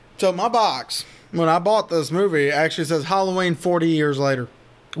So my box, when I bought this movie, it actually says Halloween 40 years later.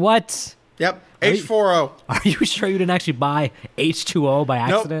 What? Yep. H40. Are you sure you didn't actually buy H2O by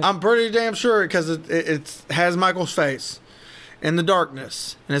accident? Nope, I'm pretty damn sure because it has Michael's face in the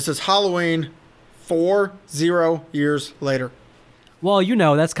darkness. And it says Halloween 40 years later. Well, you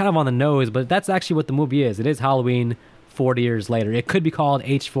know, that's kind of on the nose, but that's actually what the movie is. It is Halloween 40 years later. It could be called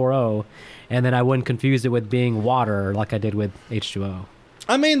H4O, and then I wouldn't confuse it with being water like I did with H2O.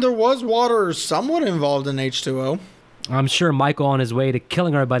 I mean, there was water somewhat involved in H2O. I'm sure Michael, on his way to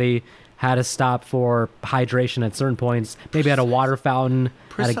killing everybody, had to stop for hydration at certain points. Maybe at a water fountain,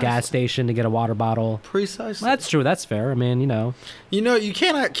 at a gas station to get a water bottle. Precisely. Well, that's true. That's fair. I mean, you know. You know, you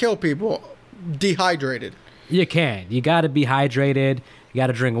cannot kill people dehydrated. You can. You got to be hydrated. You got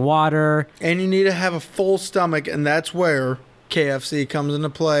to drink water. And you need to have a full stomach, and that's where KFC comes into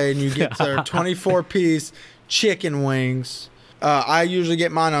play, and you get their 24-piece chicken wings. I usually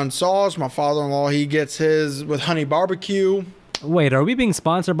get mine on sauce. My father-in-law, he gets his with honey barbecue. Wait, are we being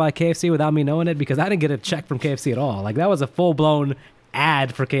sponsored by KFC without me knowing it? Because I didn't get a check from KFC at all. Like, that was a full-blown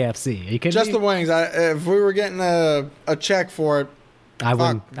ad for KFC. Are you kidding Just me? the wings. If we were getting a check for it, I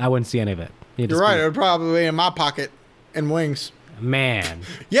wouldn't see any of it. You're right. It would probably be in my pocket in wings. Man.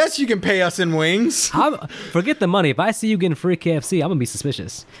 Yes, you can pay us in wings. Forget the money. If I see you getting free KFC, I'm going to be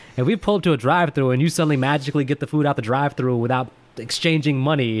suspicious. If we pull up to a drive-thru and you suddenly magically get the food out the drive-thru without exchanging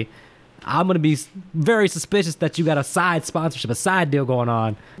money, I'm going to be very suspicious that you got a side sponsorship, a side deal going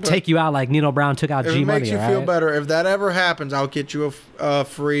on. Take you out like Nino Brown took out G Money. If it makes you feel better, if that ever happens, I'll get you a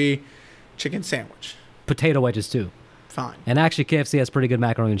free chicken sandwich. Potato wedges, too. Fine. And actually, KFC has pretty good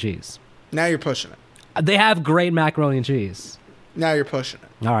macaroni and cheese. Now you're pushing it. They have great macaroni and cheese. Now you're pushing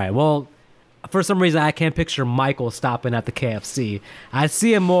it. All right. Well, for some reason, I can't picture Michael stopping at the KFC. I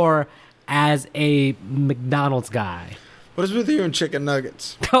see him more as a McDonald's guy. What is with you and chicken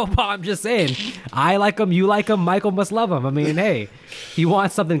nuggets? No, I'm just saying. I like him. You like him. Michael must love him. I mean, hey, he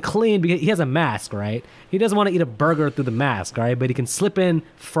wants something clean because he has a mask, right? He doesn't want to eat a burger through the mask, right? But he can slip in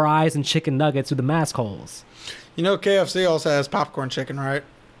fries and chicken nuggets through the mask holes. You know, KFC also has popcorn chicken, right?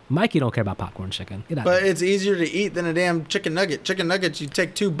 Mike, you don't care about popcorn chicken. But it's easier to eat than a damn chicken nugget. Chicken nuggets, you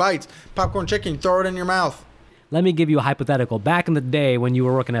take 2 bites. Popcorn chicken, you throw it in your mouth. Let me give you a hypothetical. Back in the day when you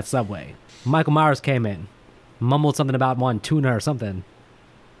were working at Subway, Michael Myers came in, mumbled something about one tuna or something.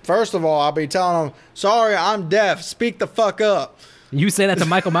 First of all, I'll be telling him, sorry, I'm deaf. Speak the fuck up. You say that to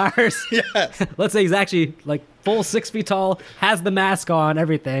Michael Myers? Yes. Let's say he's actually like full 6 feet tall, has the mask on,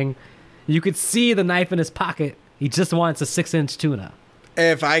 everything. You could see the knife in his pocket. He just wants a 6-inch tuna.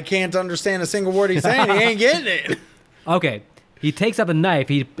 If I can't understand a single word he's saying, he ain't getting it. Okay. He takes out the knife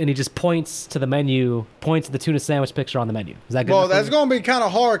and he just points to the menu, points to the tuna sandwich picture on the menu. Is that good? Well, that's going to be kind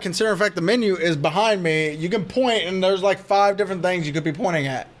of hard considering the fact the menu is behind me. You can point and there's like 5 different things you could be pointing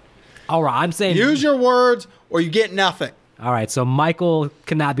at. All right. I'm saying use your words or you get nothing. All right. So Michael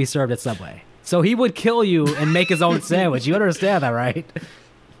cannot be served at Subway. So he would kill you and make his own sandwich. You understand that, right?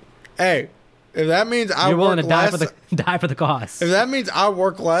 Hey. If that means You're willing to die for the cause. If that means I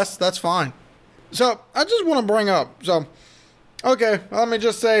work less, that's fine. So I just want to bring up. So, okay, let me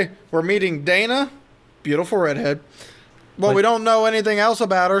just say we're meeting Dana, beautiful redhead. Well, we don't know anything else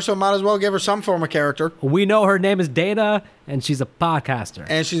about her, so might as well give her some form of character. We know her name is Dana, and she's a podcaster.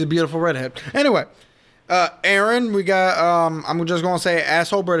 And she's a beautiful redhead. Anyway, Aaron, we got. I'm just gonna say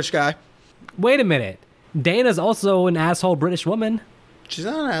asshole British guy. Wait a minute. Dana's also an asshole British woman. She's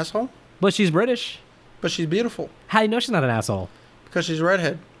not an asshole. But she's British. But she's beautiful. How do you know she's not an asshole? Because she's a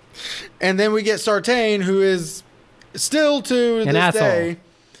redhead. And then we get Sartain, who is still to this day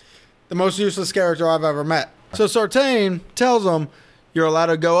the most useless character I've ever met. So Sartain tells him, you're allowed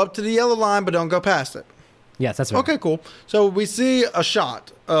to go up to the yellow line, but don't go past it. Yes, that's right. Okay, cool. So we see a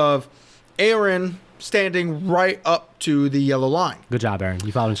shot of Aaron standing right up to the yellow line. Good job, Aaron.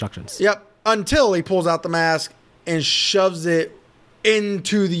 You followed instructions. Yep. Until he pulls out the mask and shoves it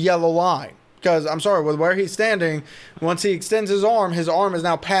into the yellow line. Because, I'm sorry, with where he's standing, once he extends his arm is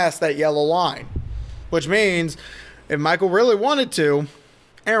now past that yellow line. Which means, if Michael really wanted to,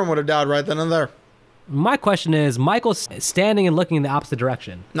 Aaron would have died right then and there. My question is, Michael's standing and looking in the opposite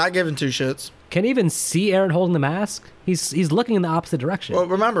direction. Not giving 2 shits. Can he even see Aaron holding the mask? He's looking in the opposite direction. Well,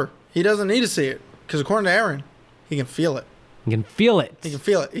 remember, he doesn't need to see it. Because according to Aaron, he can feel it. He can feel it. He can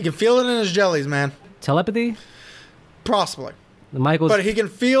feel it. He can feel it in his jellies, man. Telepathy? Possibly. But he can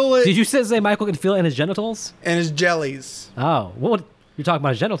feel it. Did you say Michael can feel it in his genitals? In his jellies. Oh, what? You're talking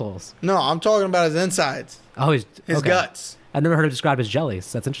about his genitals? No, I'm talking about his insides. Oh, his guts. I've never heard it described as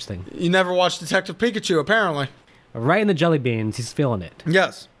jellies. That's interesting. You never watched Detective Pikachu, apparently. Right in the jelly beans, he's feeling it.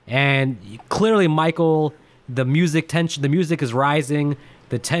 Yes. And clearly, Michael, the music is rising.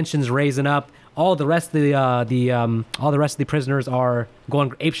 The tension's raising up. All the rest of the prisoners are going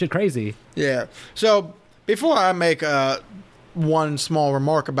apeshit crazy. Yeah. So before I make one small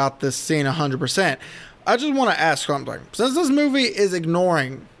remark about this scene 100%, I just want to ask something. Since this movie is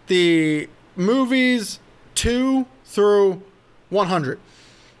ignoring the movies 2 through 100.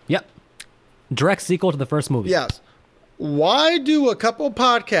 Yep. Direct sequel to the first movie. Yes. Why do a couple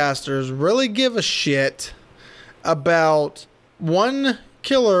podcasters really give a shit about one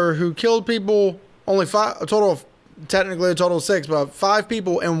killer who killed people, only 5, technically a total of 6, but 5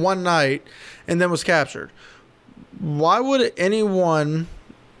 people in one night and then was captured? Why would anyone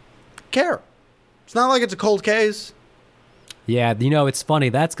care? It's not like it's a cold case. Yeah, it's funny.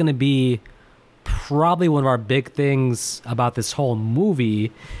 That's going to be probably one of our big things about this whole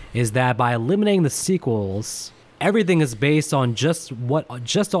movie, is that by eliminating the sequels, everything is based on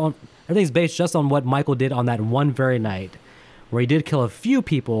everything's based just on what Michael did on that one very night, where he did kill a few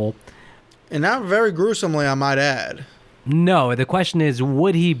people. And not very gruesomely, I might add. No, the question is,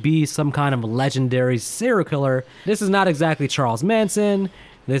 would he be some kind of legendary serial killer? This is not exactly Charles Manson.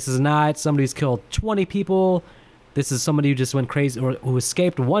 This is not somebody who's killed 20 people. This is somebody who just went crazy, or who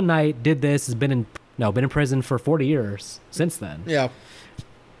escaped one night, did this, has been in prison for 40 years since then. Yeah.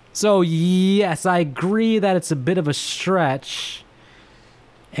 So yes, I agree that it's a bit of a stretch.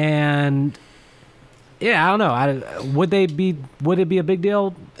 And yeah, I don't know. Would it be a big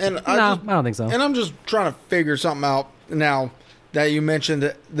deal? I don't think so. And I'm just trying to figure something out now that you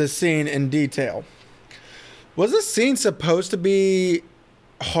mentioned the scene in detail. Was this scene supposed to be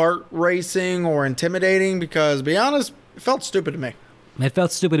heart racing or intimidating? Because, to be honest, it felt stupid to me. It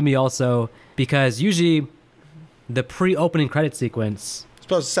felt stupid to me also, because usually the pre-opening credit sequence, It's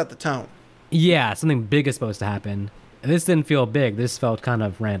supposed to set the tone. yeah, something big is supposed to happen. And this didn't feel big. This felt kind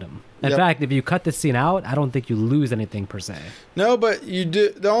of random. In fact, if you cut this scene out, I don't think you lose anything per se. No, but you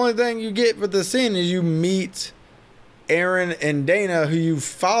do. The only thing you get with the scene is you meet Aaron and Dana, who you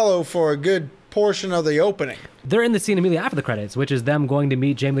follow for a good portion of the opening. They're in the scene immediately after the credits, which is them going to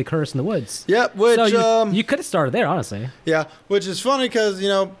meet Jamie Lee Curtis in the woods. Yep, which So you could have started there, honestly. yeah, which is funny because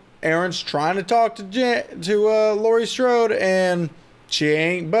Aaron's trying to talk to Laurie Strode, and she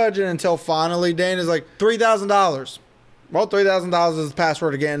ain't budging until finally Dana's like $3,000. Well, $3,000 is the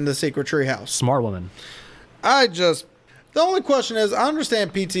password to get in the secret treehouse. Smart woman. The only question is, I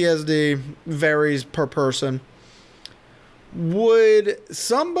understand PTSD varies per person. Would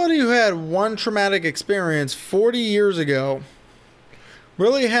somebody who had one traumatic experience 40 years ago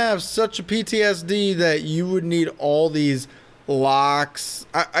really have such a PTSD that you would need all these locks?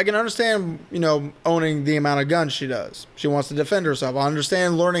 I can understand, owning the amount of guns she does. She wants to defend herself. I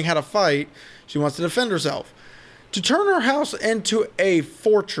understand learning how to fight. She wants to defend herself. To turn her house into a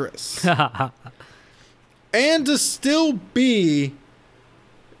fortress and to still be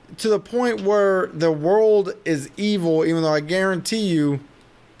to the point where the world is evil, even though I guarantee you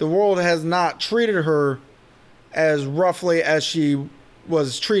the world has not treated her as roughly as she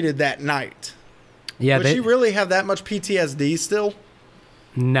was treated that night. Yeah, Would she really have that much PTSD still?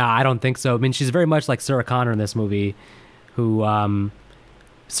 Nah, I don't think so. I mean, she's very much like Sarah Connor in this movie, who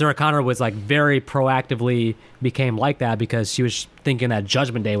Sarah Connor was like very proactively became like that because she was thinking that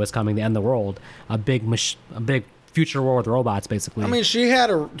Judgment Day was coming, the end of the world, a big future war with robots, basically. I mean,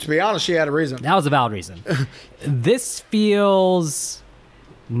 to be honest, she had a reason. That was a valid reason. This feels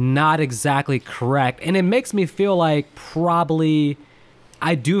not exactly correct, and it makes me feel like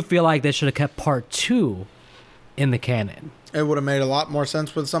I do feel like they should have kept part 2 in the canon. It would have made a lot more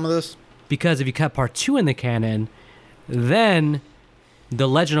sense with some of this. Because if you kept part 2 in the canon, then the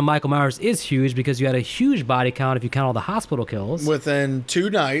legend of Michael Myers is huge, because you had a huge body count if you count all the hospital kills. Within 2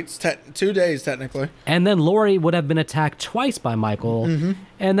 nights, 2 days technically. And then Laurie would have been attacked twice by Michael. Mm-hmm.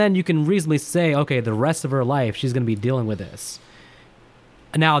 And then you can reasonably say, okay, the rest of her life, she's going to be dealing with this.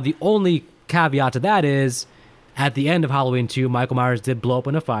 Now, the only caveat to that is, at the end of Halloween 2, Michael Myers did blow up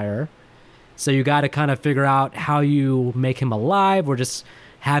in a fire. So you got to kind of figure out how you make him alive, or just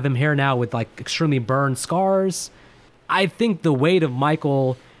have him here now with like extremely burned scars. I think the weight of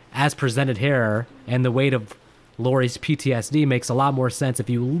Michael as presented here and the weight of Laurie's PTSD makes a lot more sense if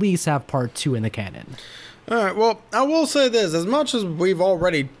you at least have part 2 in the canon. All right, well, I will say this. As much as we've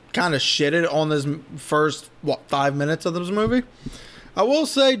already kind of shitted on this first, 5 minutes of this movie, I will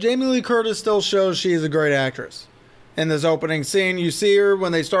say Jamie Lee Curtis still shows she is a great actress. In this opening scene, you see her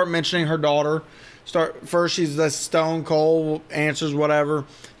when they start mentioning her daughter. First, she's the stone cold, answers whatever.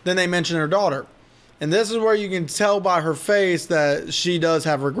 Then they mention her daughter. And this is where you can tell by her face that she does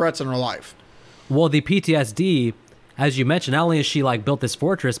have regrets in her life. Well, the PTSD, as you mentioned, not only has she like built this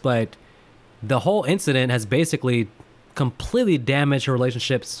fortress, but the whole incident has basically completely damaged her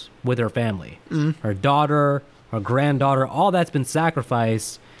relationships with her family. Her daughter, her granddaughter, all that's been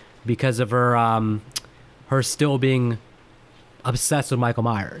sacrificed because of her still being obsessed with Michael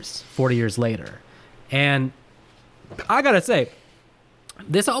Myers 40 years later. And I gotta say,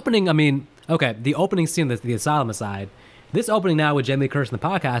 this opening, I mean, okay, the opening scene, the asylum aside, this opening now with Jamie Lee Curtis and the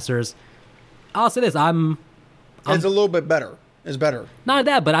podcasters, I'll say this, It's a little bit better. It's better. not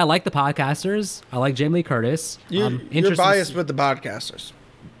that, but I like the podcasters. I like Jamie Lee Curtis. You're biased with the podcasters.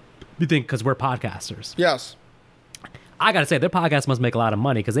 You think because we're podcasters? Yes. I gotta say, their podcast must make a lot of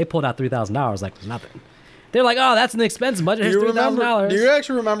money because they pulled out $3,000 like nothing. They're like, oh, that's an expensive budget. Here's $3,000. Do you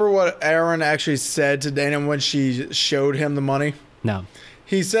actually remember what Aaron actually said to Dana when she showed him the money? No.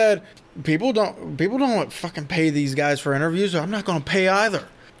 He said, people don't fucking pay these guys for interviews, so I'm not going to pay either.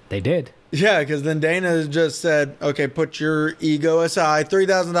 They did. Yeah, because then Dana just said, okay, put your ego aside,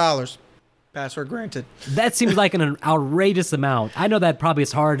 $3,000. Password granted. That seems like an outrageous amount. I know that probably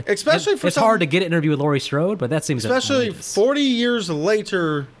it's hard. Especially for it's hard to get an interview with Laurie Strode, but that seems especially outrageous. 40 years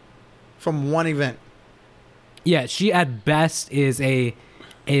later from one event. Yeah, she at best is a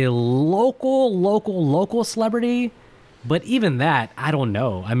local celebrity, but even that, I don't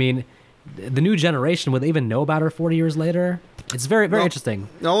know. I mean, the new generation, would they even know about her 40 years later? It's very interesting.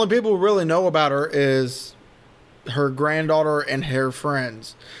 The only people who really know about her is her granddaughter and her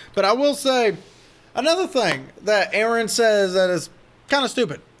friends. But I will say another thing that Aaron says that is kind of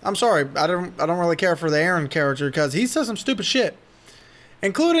stupid. I'm sorry, I don't really care for the Aaron character because he says some stupid shit,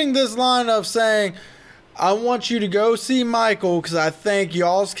 including this line of saying, I want you to go see Michael because I think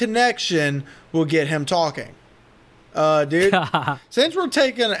y'all's connection will get him talking. Dude, since we're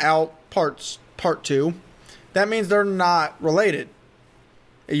taking out part 2, that means they're not related.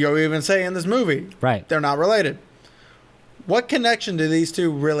 You even say in this movie, right? They're not related. What connection do these two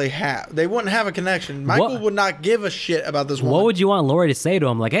really have? They wouldn't have a connection. Michael would not give a shit about this woman. What would you want Laurie to say to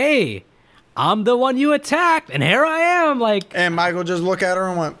him? Like, hey, I'm the one you attacked, and here I am. Like, and Michael just look at her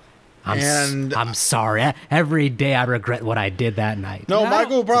and went, I'm sorry. Every day I regret what I did that night. No,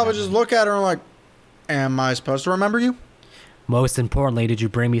 Michael would probably just look at her and like, am I supposed to remember you? Most importantly, did you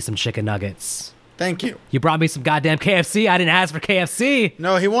bring me some chicken nuggets? Thank you. You brought me some goddamn KFC. I didn't ask for KFC.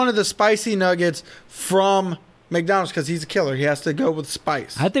 No, he wanted the spicy nuggets from McDonald's because he's a killer. He has to go with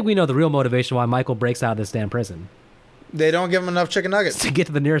spice. I think we know the real motivation why Michael breaks out of this damn prison. They don't give him enough chicken nuggets. To get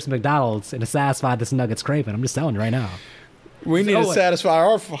to the nearest McDonald's and to satisfy this nuggets craving. I'm just telling you right now. We need to satisfy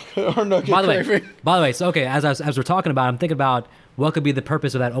our nugget craving. By the way, so okay, as we're talking about, I'm thinking about what could be the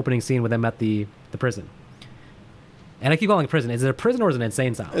purpose of that opening scene with them at the prison. And I keep calling it prison. Is it a prison or is it an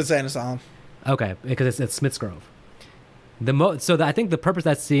insane asylum? Insane asylum. Okay, because it's Smith's Grove. I think the purpose of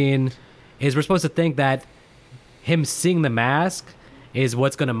that scene is we're supposed to think that him seeing the mask is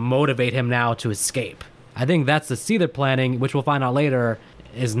what's going to motivate him now to escape. I think that's the scene they're planning, which we'll find out later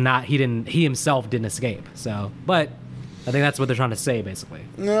is not. He himself didn't escape. So, but I think that's what they're trying to say, basically.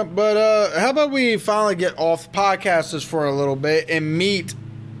 Yeah, but how about we finally get off podcasters for a little bit and meet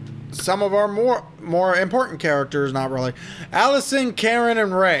some of our more important characters? Not really. Allison, Karen,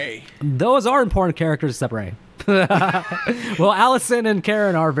 and Ray. Those are important characters, except Ray. Well, Allison and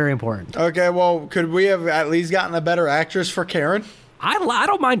Karen are very important. Okay, well, could we have at least gotten a better actress for Karen? I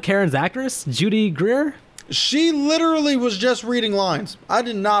don't mind Karen's actress, Judy Greer. She literally was just reading lines. I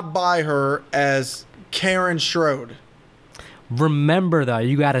did not buy her as Karen Strode. Remember, though,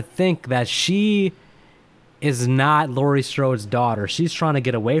 you got to think that she is not Laurie Strode's daughter. She's trying to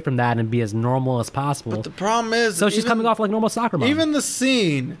get away from that and be as normal as possible. But the problem is... So she's coming off like normal soccer mom. Even the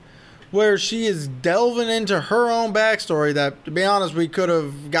scene where she is delving into her own backstory that, to be honest, we could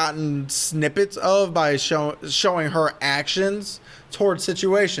have gotten snippets of by showing her actions towards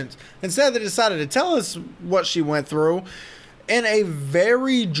situations. Instead, they decided to tell us what she went through in a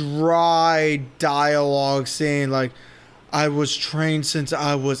very dry dialogue scene, like, I was trained since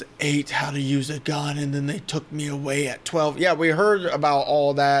I was 8 how to use a gun, and then they took me away at 12. Yeah, we heard about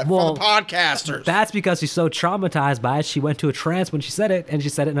all that from the podcasters. That's because she's so traumatized by it. She went to a trance when she said it, and she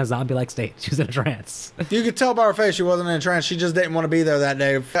said it in a zombie-like state. She was in a trance. You could tell by her face she wasn't in a trance. She just didn't want to be there that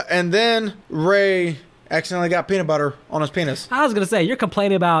day. And then Ray accidentally got peanut butter on his penis. I was going to say, you're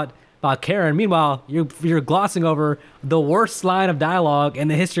complaining about Karen. Meanwhile, you're glossing over the worst line of dialogue in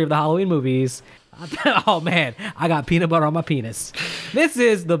the history of the Halloween movies. Oh, man, I got peanut butter on my penis. This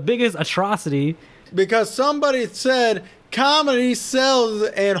is the biggest atrocity. Because somebody said comedy sells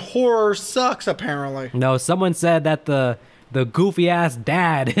and horror sucks, apparently. No, someone said that the goofy-ass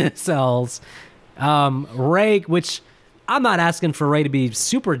dad sells. Ray, which I'm not asking for Ray to be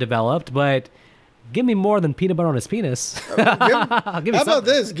super developed, but give me more than peanut butter on his penis. How about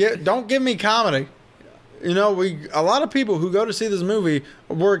this? Don't give me comedy. You know, a lot of people who go to see this movie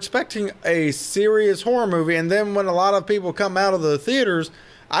were expecting a serious horror movie, and then when a lot of people come out of the theaters,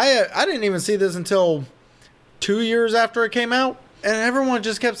 I didn't even see this until 2 years after it came out, and everyone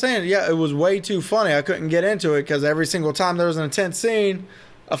just kept saying, yeah, it was way too funny. I couldn't get into it because every single time there was an intense scene,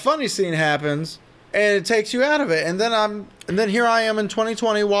 a funny scene happens, and it takes you out of it. And then here I am in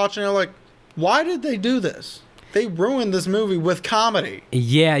 2020 watching it, like, why did they do this? They ruined this movie with comedy.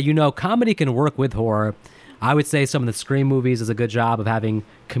 Yeah, you know, comedy can work with horror. I would say some of the Scream movies does a good job of having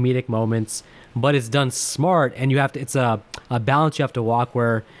comedic moments, but it's done smart, and it's a balance you have to walk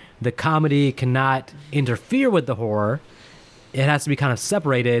where the comedy cannot interfere with the horror. It has to be kind of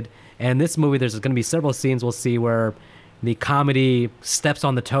separated. And this movie, there's going to be several scenes we'll see where the comedy steps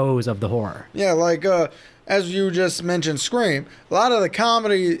on the toes of the horror. Yeah, like as you just mentioned, Scream. A lot of the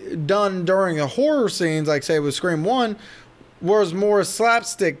comedy done during the horror scenes, like say with Scream 1, was more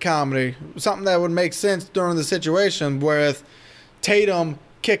slapstick comedy, something that would make sense during the situation with Tatum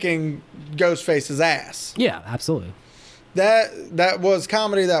kicking Ghostface's ass. Yeah, absolutely. That was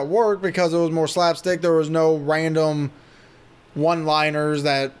comedy that worked because it was more slapstick. There was no random one-liners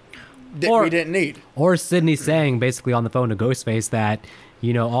that we didn't need. Or Sydney saying basically on the phone to Ghostface that,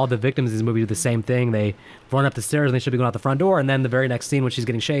 you know, all the victims in this movie do the same thing. They run up the stairs and they should be going out the front door. And then the very next scene when she's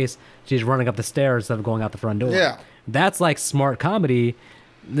getting chased, she's running up the stairs instead of going out the front door. Yeah. That's like smart comedy.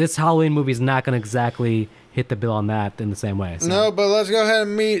 This Halloween movie is not going to exactly hit the bill on that in the same way. So. No, but let's go ahead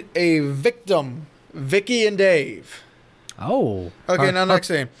and meet a victim, Vicky and Dave. Oh. Okay, now next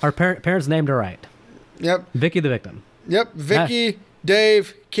scene. Our parents named her right. Yep. Vicky the victim. Yep, Vicky,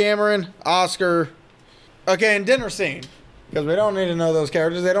 Dave, Cameron, Oscar. Okay, and dinner scene. Because we don't need to know those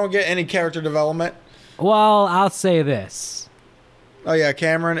characters. They don't get any character development. Well, I'll say this. Oh, yeah,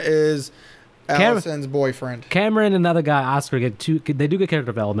 Cameron is Allison's boyfriend. Cameron and the other guy, Oscar, they do get character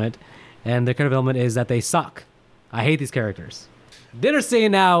development. And their character development is that they suck. I hate these characters. Dinner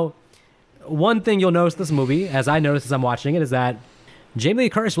scene now. One thing you'll notice in this movie, as I noticed as I'm watching it, is that Jamie Lee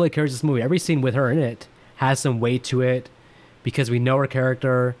Curtis really carries this movie. Every scene with her in it has some weight to it because we know her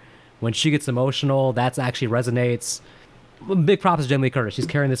character. When she gets emotional, that actually resonates. Big props to Jamie Lee Curtis. She's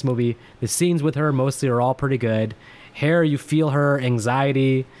carrying this movie. The scenes with her mostly are all pretty good. Hair, you feel her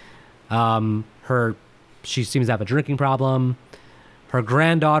anxiety. She seems to have a drinking problem. Her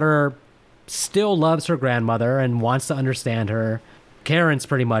granddaughter still loves her grandmother and wants to understand her. Karen's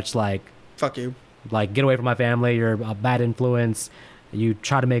pretty much like, fuck you. Like, get away from my family. You're a bad influence. You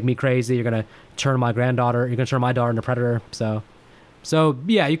try to make me crazy. You're going to turn my daughter into a predator. So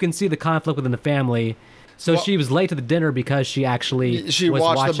yeah, you can see the conflict within the family. So she was late to the dinner because she actually was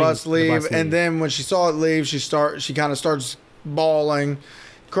watched the bus leave, leave. And then when she saw it leave, she kind of starts bawling,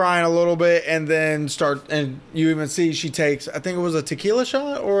 crying a little bit, and then and you even see she takes, I think it was a tequila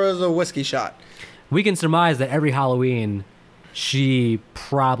shot or it was a whiskey shot. We can surmise that every Halloween she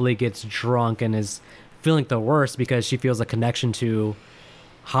probably gets drunk and is feeling the worst because she feels a connection to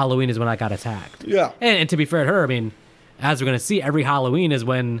Halloween is when I got attacked. Yeah. And to be fair to her, I mean, as we're going to see, every Halloween is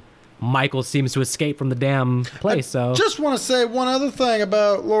when Michael seems to escape from the damn place. So just want to say one other thing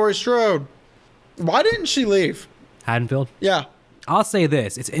about Laurie Strode. Why didn't she leave? Haddonfield? Yeah. I'll say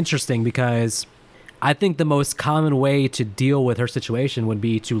this. It's interesting because I think the most common way to deal with her situation would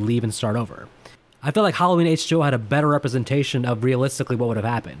be to leave and start over. I feel like Halloween H2O had a better representation of realistically what would have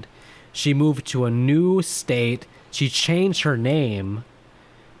happened. She moved to a new state. She changed her name.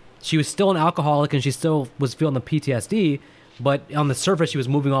 She was still an alcoholic and she still was feeling the PTSD, but on the surface, she was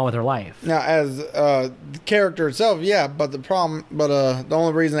moving on with her life. Now, as the character itself, yeah, but the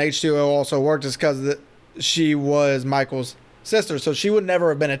only reason H2O also worked is because she was Michael's sister, so she would never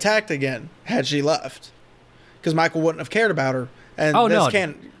have been attacked again had she left, because Michael wouldn't have cared about her. And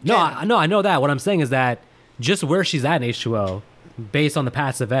I know that. What I'm saying is that just where she's at in H2O, based on the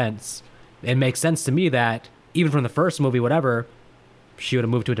past events, it makes sense to me that even from the first movie, whatever, she would have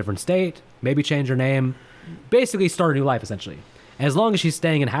moved to a different state, maybe change her name, basically start a new life, essentially. As long as she's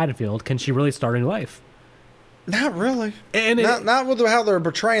staying in Haddonfield, can she really start a new life? Not really. Not with how they're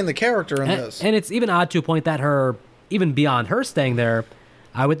portraying the character in this. And it's even odd to a point that even beyond her staying there,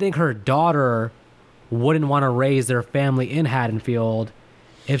 I would think her daughter wouldn't want to raise their family in Haddonfield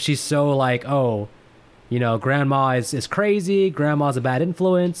if she's so like, oh, you know, grandma is crazy, grandma's a bad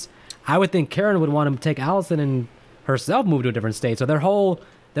influence. I would think Karen would want to take Allison and herself move to a different state. So their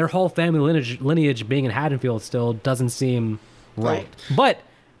whole family lineage being in Haddonfield still doesn't seem right. Oh. But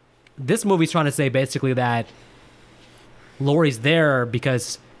this movie's trying to say basically that Laurie's there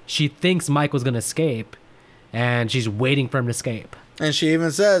because she thinks Michael's going to escape and she's waiting for him to escape. And she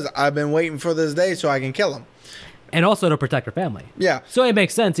even says, I've been waiting for this day so I can kill him. And also to protect her family. Yeah. So it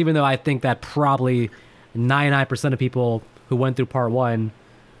makes sense, even though I think that probably 99% of people who went through part one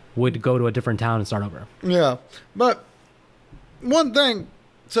would go to a different town and start over. Yeah. But one thing,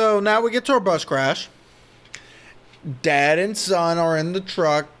 so now we get to our bus crash. Dad and son are in the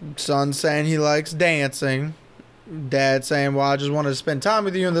truck. Son saying he likes dancing. Dad saying, well, I just wanted to spend time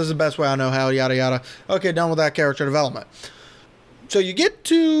with you, and this is the best way I know how, yada, yada. Okay, done with that character development. So you get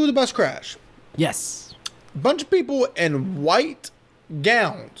to the bus crash. Yes. A bunch of people in white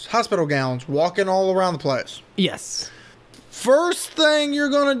gowns, hospital gowns, walking all around the place. Yes. First thing you're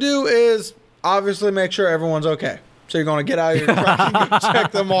going to do is obviously make sure everyone's okay. So you're going to get out of your truck and go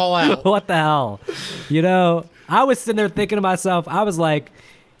check them all out. What the hell? You know, I was sitting there thinking to myself, I was like,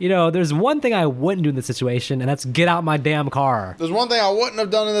 you know, there's one thing I wouldn't do in this situation, and that's get out my damn car. There's one thing I wouldn't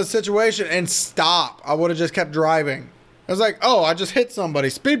have done in this situation, and stop. I would have just kept driving. I was like, oh, I just hit somebody.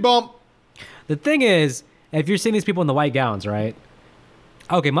 Speed bump. The thing is, if you're seeing these people in the white gowns, right?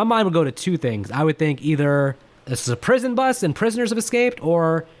 Okay, my mind would go to two things. I would think either this is a prison bus and prisoners have escaped,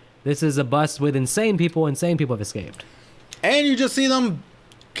 or this is a bus with insane people have escaped. And you just see them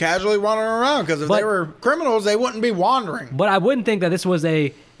casually running around, because if they were criminals, they wouldn't be wandering. But I wouldn't think that this was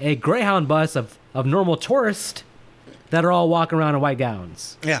a Greyhound bus of normal tourists that are all walking around in white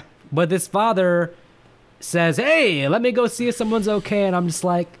gowns. Yeah. But this father says, hey, let me go see if someone's okay. And I'm just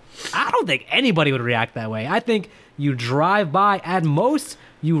like, I don't think anybody would react that way. I think you drive by. At most,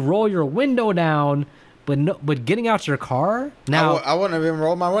 you roll your window down, but getting out your car? Now, I wouldn't have even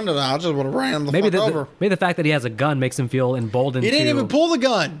rolled my window down. I just would have ran the fuck over. Maybe the fact that he has a gun makes him feel emboldened. He didn't even pull the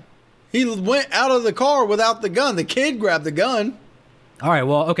gun. He went out of the car without the gun. The kid grabbed the gun. All right,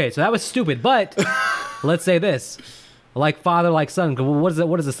 well, okay, so that was stupid. But let's say this. Like father, like son. What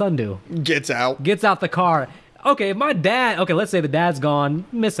does the son do? Gets out. Gets out the car. Okay, if my dad... Okay, let's say the dad's gone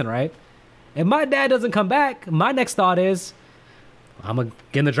missing, right? If my dad doesn't come back, my next thought is, I'm going to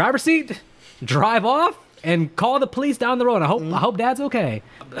get in the driver's seat, drive off, and call the police down the road. I hope dad's okay.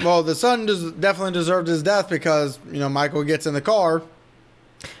 Well, the son definitely deserved his death because, you know, Michael gets in the car.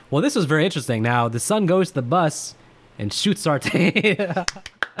 Well, this was very interesting. Now, the son goes to the bus and shoots Sartain.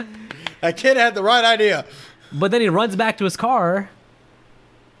 That kid had the right idea. But then he runs back to his car,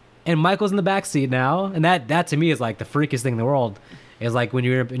 and Michael's in the back seat now. And that to me is like the freakiest thing in the world. Is like when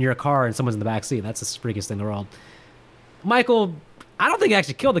you're in your car and someone's in the back seat. That's the freakiest thing in the world. Michael, I don't think he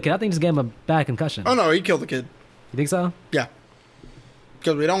actually killed the kid. I think he just gave him a bad concussion. Oh, no, he killed the kid. You think so? Yeah.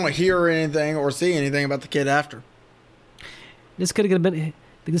 Because we don't hear anything or see anything about the kid after. This kid could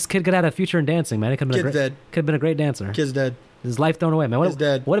have had a future in dancing, man. He could have been a great dancer. Kid's dead. His life thrown away, man. He's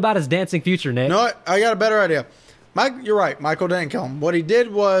dead. What about his dancing future, Nick? You know what? I got a better idea. Mike, you're right. Michael didn't kill him. What he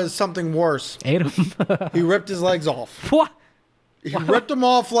did was something worse. Ate him? He ripped his legs off. What? He ripped them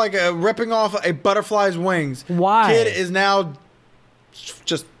off like ripping off a butterfly's wings. Why? Kid is now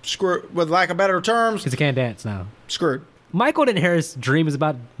just screwed, with lack of better terms. Because he can't dance now. Screwed. Michael didn't hear his dreams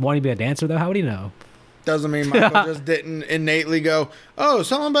about wanting to be a dancer, though. How would he know? Doesn't mean Michael just didn't innately go, oh,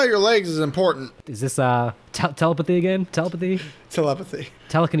 something about your legs is important. Is this telepathy again? Telepathy.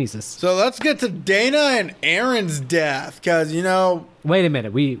 Telekinesis. So let's get to Dana and Aaron's death, because, you know... Wait a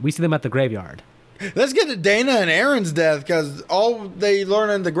minute. We see them at the graveyard. Let's get to Dana and Aaron's death, because all they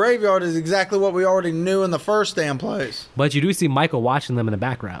learn in the graveyard is exactly what we already knew in the first damn place. But you do see Michael watching them in the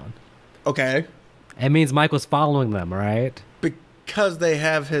background. Okay. It means Michael's following them, right? Because they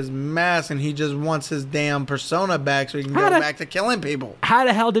have his mask and he just wants his damn persona back so he can go back to killing people. How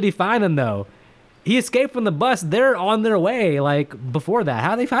the hell did he find them, though? He escaped from the bus. They're on their way, like, before that.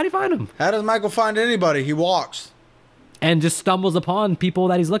 How do you find him? How does Michael find anybody? He walks. And just stumbles upon people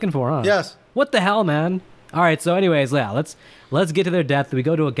that he's looking for, huh? Yes. What the hell, man? All right, so anyways, yeah, let's get to their death. We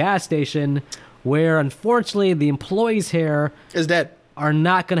go to a gas station where, unfortunately, the employees here... is dead. ...are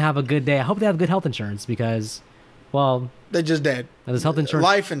not going to have a good day. I hope they have good health insurance because, well... They just dead. There's health insurance.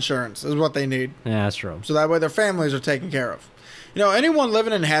 Life insurance is what they need. Yeah, that's true. So that way their families are taken care of. You know, anyone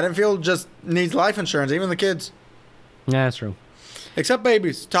living in Haddonfield just needs life insurance, even the kids. Yeah, that's true. Except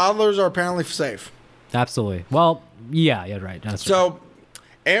babies. Toddlers are apparently safe. Absolutely. Well, yeah, right. That's true. So,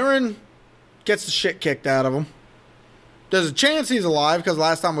 Aaron gets the shit kicked out of him. There's a chance he's alive because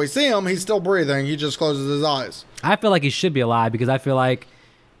last time we see him, he's still breathing. He just closes his eyes. I feel like he should be alive because I feel like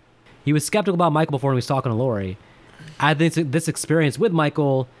he was skeptical about Michael before he was talking to Lori. I think this experience with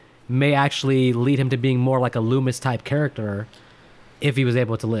Michael may actually lead him to being more like a Loomis type character if he was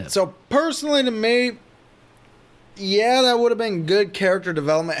able to live. So personally to me, yeah, that would have been good character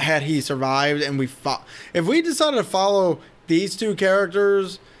development had he survived. And if we decided to follow these two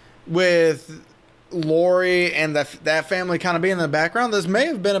characters with Lori and that family kind of being in the background, this may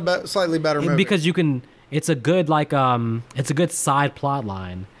have been a slightly better movie. Because it's a good side plot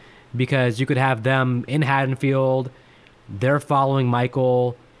line. because you could have them in Haddonfield, they're following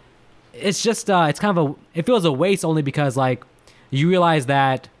Michael. It's just it's kind of it feels a waste only because like you realize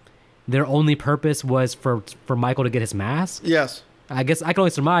that their only purpose was for Michael to get his mask. Yes. I guess I can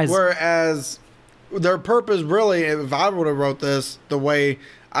only surmise. Whereas their purpose really, if I would have wrote this the way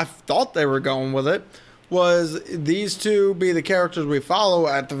I thought they were going with it, was these two be the characters we follow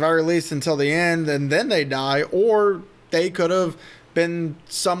at the very least until the end, and then they die, or they could have been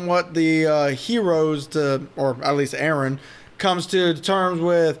somewhat the heroes to, or at least Aaron, comes to terms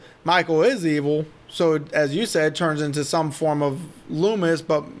with Michael is evil, so as you said, turns into some form of Loomis,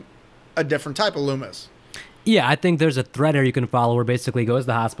 but a different type of Loomis. Yeah, I think there's a thread here you can follow where basically he goes to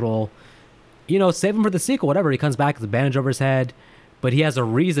the hospital, save him for the sequel, whatever. He comes back with a bandage over his head, but he has a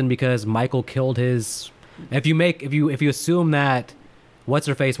reason because Michael killed his. If you assume that what's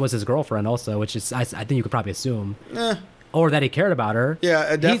her face was his girlfriend also, which is I think you could probably assume, or that he cared about her. Yeah,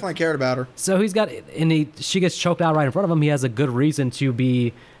 I definitely cared about her. So he's got, she gets choked out right in front of him. He has a good reason to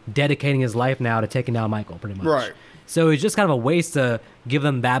be dedicating his life now to taking down Michael, pretty much. Right. So it's just kind of a waste to give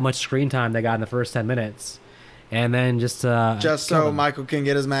them that much screen time they got in the first 10 minutes. And then just so him. Michael can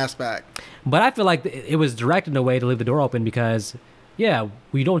get his mask back. But I feel like it was directed in a way to leave the door open because, yeah,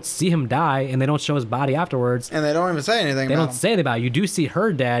 we don't see him die, and they don't show his body afterwards. And they don't even say anything They about don't say anything about it. You do see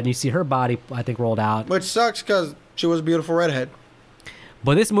her dead, and you see her body, I think, rolled out. Which sucks because she was a beautiful redhead.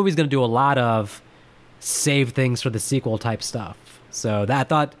 But this movie's going to do a lot of save things for the sequel type stuff. So I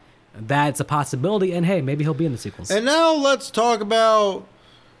thought that's a possibility, and hey, maybe he'll be in the sequels. And now let's talk about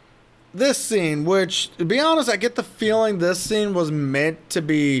this scene, which, to be honest, I get the feeling this scene was meant to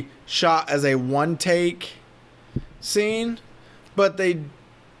be shot as a one-take scene, but they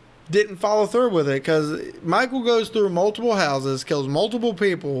didn't follow through with it because Michael goes through multiple houses, kills multiple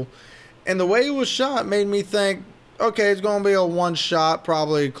people, and the way it was shot made me think, okay, it's going to be a one-shot,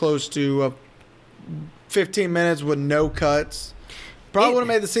 probably close to 15 minutes with no cuts. Probably would have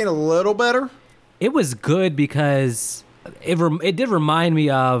made the scene a little better. It was good because it did remind me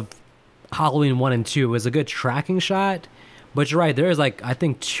of Halloween 1 and 2. It was a good tracking shot, but you're right. There's I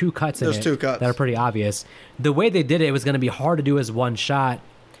think 2 cuts in it. There's 2 cuts that are pretty obvious. The way they did it was going to be hard to do as one shot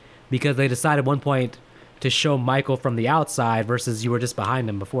because they decided at one point to show Michael from the outside versus you were just behind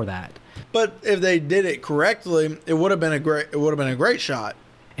him before that. But if they did it correctly, it would have been a great shot.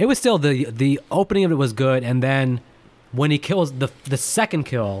 It was still the opening of it was good, and then when he kills the second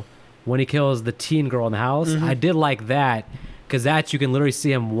kill, when he kills the teen girl in the house, I did like that. Because that you can literally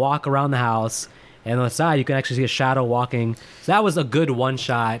see him walk around the house, and on the side you can actually see a shadow walking. So that was a good one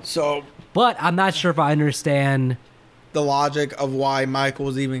shot. So, but I'm not sure if I understand the logic of why Michael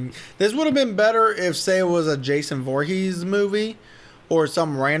was even. This would have been better if, say, it was a Jason Voorhees movie or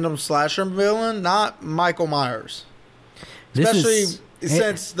some random slasher villain, not Michael Myers. Especially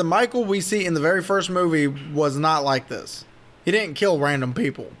since the Michael we see in the very first movie was not like this. He didn't kill random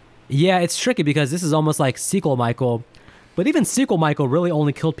people. Yeah, it's tricky because this is almost like sequel Michael. But even sequel Michael really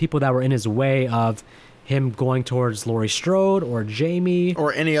only killed people that were in his way of him going towards Laurie Strode or Jamie.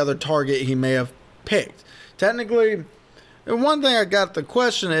 Or any other target he may have picked. Technically, and one thing I got the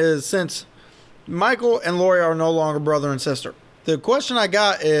question is, since Michael and Laurie are no longer brother and sister, the question I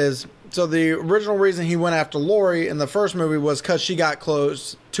got is, so the original reason he went after Laurie in the first movie was because she got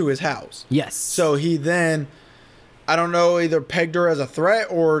close to his house. Yes. So he then, I don't know, either pegged her as a threat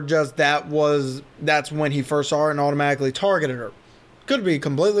or just that's when he first saw her and automatically targeted her. Could be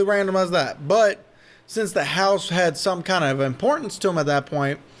completely random as that. But since the house had some kind of importance to him at that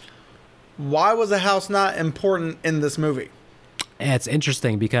point, why was the house not important in this movie? It's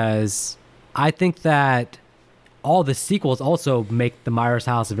interesting because I think that all the sequels also make the Myers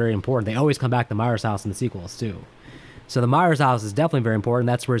house very important. They always come back to the Myers house in the sequels too. So the Myers house is definitely very important.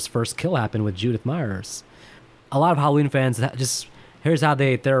 That's where his first kill happened with Judith Myers. A lot of Halloween fans here's how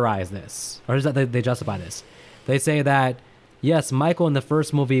they theorize this, or here's how they justify this. They say that, yes, Michael in the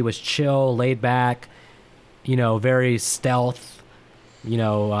first movie was chill, laid back, very stealth,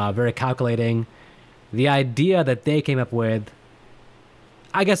 very calculating. The idea that they came up with,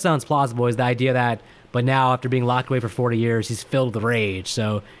 I guess sounds plausible, is the idea that, but now after being locked away for 40 years, he's filled with rage.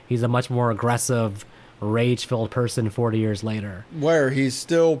 So he's a much more aggressive, rage-filled person 40 years later. Where he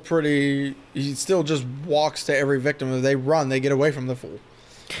still just walks to every victim. If they run, they get away from the fool.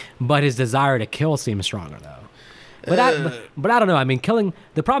 But his desire to kill seems stronger, though. But I don't know. I mean,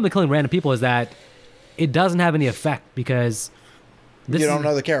 the problem with killing random people is that it doesn't have any effect because you don't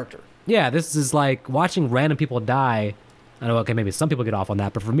know the character. Yeah, this is like watching random people die. I know, okay, maybe some people get off on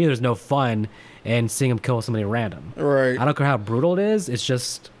that, but for me, there's no fun in seeing him kill somebody random. Right. I don't care how brutal it is. It's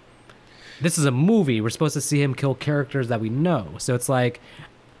just, this is a movie. We're supposed to see him kill characters that we know. So it's like,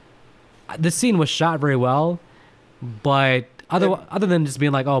 the scene was shot very well, but other than just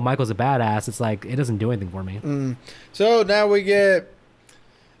being like, oh, Michael's a badass, it's like it doesn't do anything for me. So now we get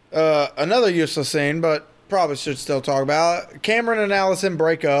another useless scene, but probably should still talk about it. Cameron and Allison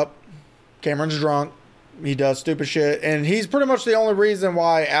break up. Cameron's drunk. He does stupid shit, and he's pretty much the only reason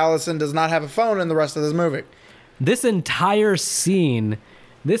why Allison does not have a phone in the rest of this movie. This entire scene,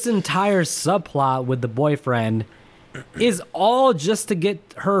 this entire subplot with the boyfriend is all just to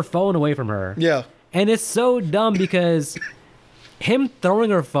get her phone away from her. Yeah. And it's so dumb because him throwing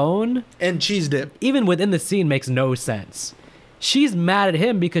her phone And cheese dip. even within the scene makes no sense. She's mad at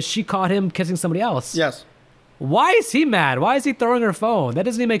him because she caught him kissing somebody else. Yes. Why is he mad? Why is he throwing her phone? That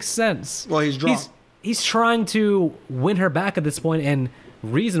doesn't even make sense. Well, he's drunk. He's trying to win her back at this point and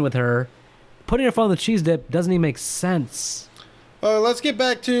reason with her. Putting her phone in the cheese dip doesn't even make sense. Let's get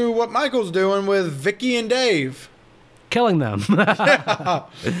back to what Michael's doing with Vicky and Dave. Killing them.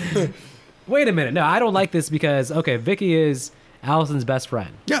 Wait a minute. No, I don't like this because, okay, Vicky is Allison's best friend.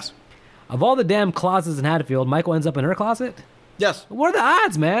 Yes. Of all the damn closets in Haddonfield, Michael ends up in her closet? Yes. What are the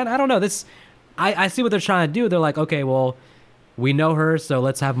odds, man? I don't know. I see what they're trying to do. They're like, okay, well, we know her, so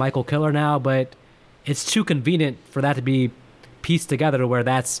let's have Michael kill her now, but it's too convenient for that to be pieced together to where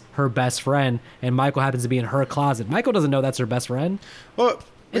that's her best friend, and Michael happens to be in her closet. Michael doesn't know that's her best friend. Well,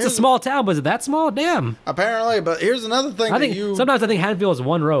 It's a small town, but is it that small? Damn. Apparently, but here's another thing Sometimes I think Haddonfield is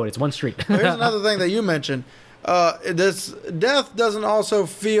one road. It's one street. Here's another thing that you mentioned. This death doesn't also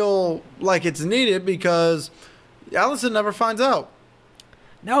feel like it's needed because Allison never finds out.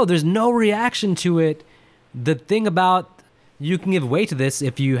 No, there's no reaction to it. The thing about you can give way to this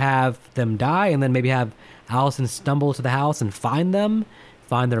if you have them die and then maybe have Allison stumble to the house and find them,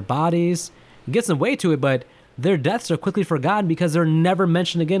 find their bodies, get some weight to it, but their deaths are quickly forgotten because they're never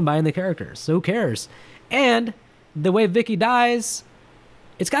mentioned again by any of the characters. So who cares? And the way Vicky dies,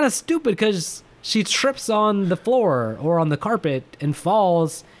 it's kind of stupid because she trips on the floor or on the carpet and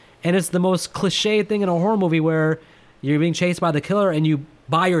falls, and it's the most cliche thing in a horror movie where you're being chased by the killer and you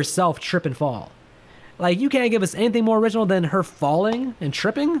by yourself trip and fall. Like, you can't give us anything more original than her falling and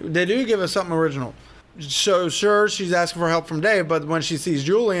tripping. They do give us something original. So sure, she's asking for help from Dave, but when she sees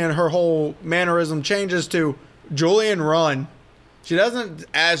Julian, her whole mannerism changes to Julian, run. She doesn't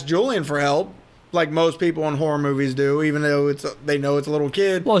ask Julian for help like most people in horror movies do, even though they know it's a little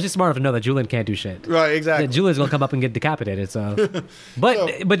kid. Well, she's smart enough to know that Julian can't do shit. Right, exactly. Yeah, Julian's gonna come up and get decapitated. So,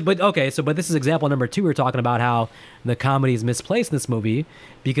 but okay. So, but this is example number 2. We're talking about how the comedy is misplaced in this movie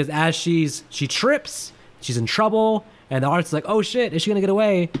because as she trips, she's in trouble, and the artist's like, "Oh shit, is she gonna get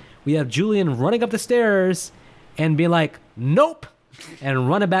away?" We have Julian running up the stairs and being like, "Nope," and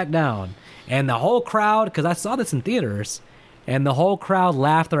running back down, and the whole crowd, because I saw this in theaters, and the whole crowd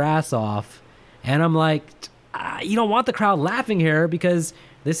laughed their ass off. And I'm like, you don't want the crowd laughing here because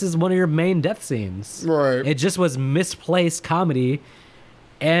this is one of your main death scenes. Right. It just was misplaced comedy.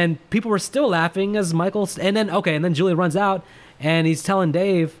 And people were still laughing as Michael... And then Julian runs out and he's telling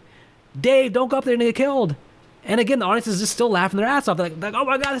Dave, don't go up there and get killed. And again, the audience is just still laughing their ass off. They're like, oh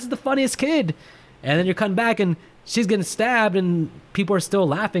my God, this is the funniest kid. And then you're cutting back and she's getting stabbed and people are still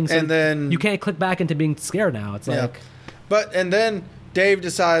laughing. So and then you can't click back into being scared now. It's like... And then Dave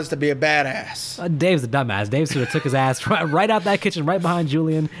decides to be a badass. Dave's a dumbass. Dave sort of took his ass right out that kitchen, right behind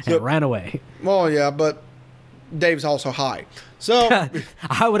Julian, and ran away. Well, yeah, but Dave's also high. So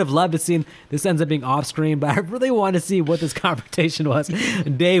I would have loved to see this ends up being off screen, but I really want to see what this confrontation was.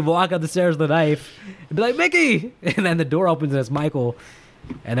 Dave walk up the stairs with a knife and be like, Mickey! And then the door opens and it's Michael.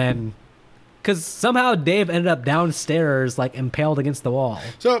 And then, because somehow Dave ended up downstairs, like impaled against the wall.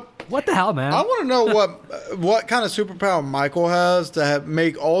 So what the hell, man? I want to know what kind of superpower Michael has to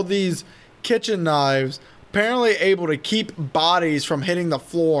make all these kitchen knives apparently able to keep bodies from hitting the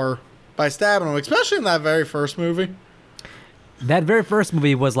floor by stabbing them, especially in that very first movie. That very first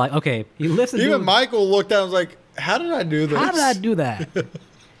movie was like, okay, he lifted. Even Michael looked down and was like, how did I do this? How did I do that?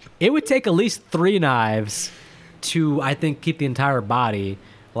 It would take at least 3 knives to, I think, keep the entire body.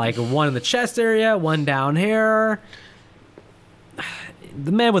 Like one in the chest area, one down here.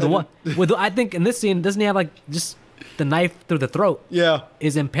 The man I think in this scene, doesn't he have like just the knife through the throat? Yeah.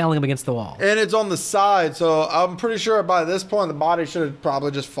 Is impaling him against the wall. And it's on the side, so I'm pretty sure by this point the body should have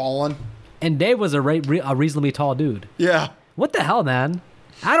probably just fallen. And Dave was a reasonably tall dude. Yeah. What the hell, man?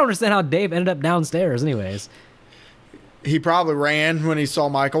 I don't understand how Dave ended up downstairs anyways. He probably ran when he saw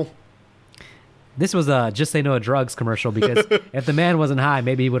Michael. This was a Just Say No to Drugs commercial because if the man wasn't high,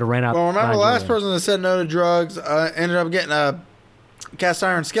 maybe he would have ran out. Well, remember the last person that said no to drugs ended up getting a cast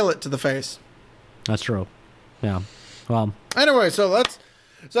iron skillet to the face. That's true. Yeah. Well. Anyway, so let's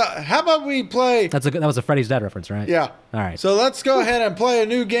So how about we play? That was a Freddy's Dead reference, right? Yeah. All right. So let's go ahead and play a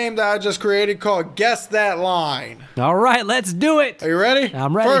new game that I just created called Guess That Line. All right, let's do it. Are you ready?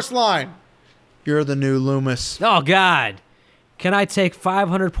 I'm ready. First line. You're the new Loomis. Oh, God. Can I take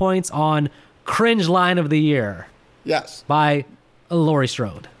 500 points on Cringe Line of the Year Yes. by Laurie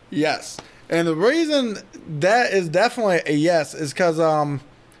Strode? Yes. And the reason that is definitely a yes is because,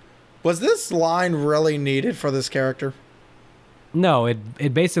 was this line really needed for this character? No,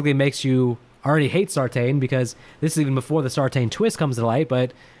 it basically makes you already hate Sartain because this is even before the Sartain twist comes to light,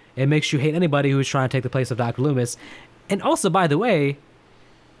 but it makes you hate anybody who's trying to take the place of Dr. Loomis. And also, by the way,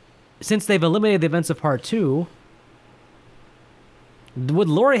 since they've eliminated the events of Part 2, would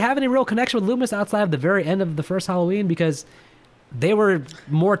Laurie have any real connection with Loomis outside of the very end of the first Halloween? Because they were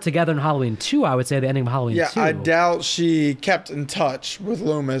more together in Halloween 2, I would say, the ending of Halloween 2. Yeah, I doubt she kept in touch with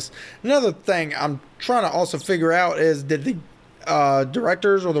Loomis. Another thing I'm trying to also figure out is, did the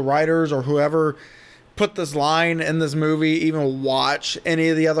directors or the writers or whoever put this line in this movie even watch any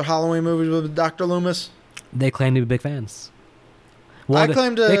of the other Halloween movies with Dr. Loomis? They claim to be big fans. Well, they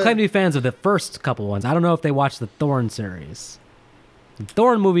claim to be fans of the first couple ones. I don't know if they watched the Thorn series. The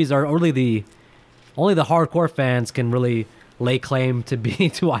Thorn movies are only the hardcore fans can really lay claim to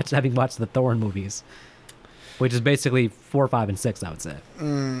be having watched the Thorn movies, which is basically 4, 5, and 6, I would say.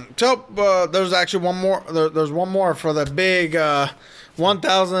 So there's actually one more. There's one more for the big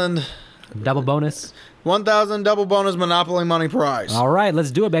 1,000 double bonus. 1,000 double bonus Monopoly money prize. All right,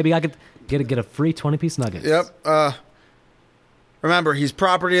 let's do it, baby. I could get a free 20-piece nugget. Yep. Remember, he's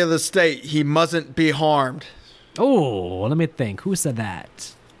property of the state. He mustn't be harmed. Oh, let me think. Who said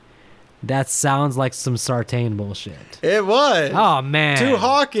that? That sounds like some Sartain bullshit. It was. Oh, man. To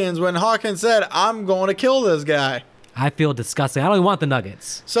Hawkins when Hawkins said, I'm going to kill this guy. I feel disgusting. I don't even want the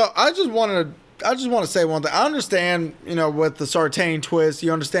nuggets. So I just want to say one thing. I understand, with the Sartain twist,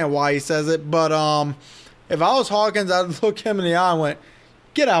 you understand why he says it. But if I was Hawkins, I'd look him in the eye and went,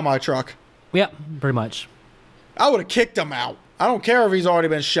 get out of my truck. Yep, pretty much. I would have kicked him out. I don't care if he's already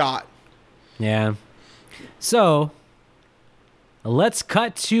been shot. Yeah. So, let's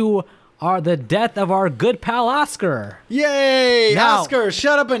cut to the death of our good pal Oscar. Yay! Now, Oscar,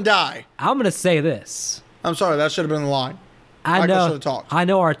 shut up and die. I'm going to say this. I'm sorry, that should have been the line. I Michael should know, have talked. I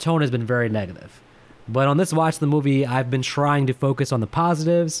know our tone has been very negative. But on this watch of the movie, I've been trying to focus on the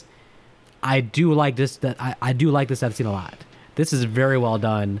positives. I do like this death scene a lot. This is very well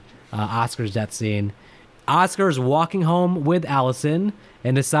done, Oscar's death scene. Oscar's walking home with Allison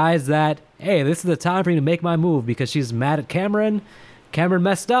and decides that, hey, this is the time for me to make my move because she's mad at Cameron. Cameron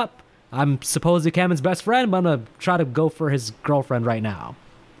messed up. I'm supposedly Cameron's best friend, but I'm going to try to go for his girlfriend right now.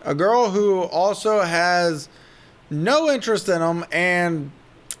 A girl who also has no interest in him, and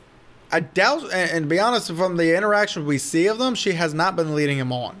I doubt, and to be honest, from the interaction we see of them, she has not been leading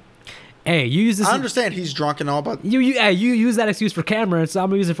him on. Hey, you use this. I understand he's drunk and all, but you use that excuse for Cameron, so I'm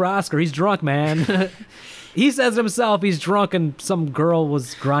gonna use it for Oscar. He's drunk, man. He says it himself. He's drunk, and some girl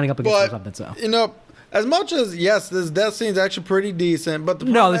was grinding up against him or something. So as much as yes, this death scene is actually pretty decent, but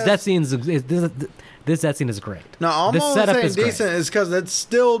this death scene is great. No, I'm this only setup saying is great. decent is because it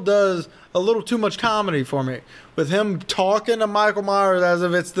still does a little too much comedy for me. With him talking to Michael Myers as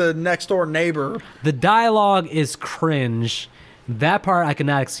if it's the next door neighbor. The dialogue is cringe. That part I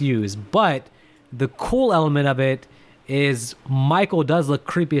cannot excuse, but the cool element of it is Michael does look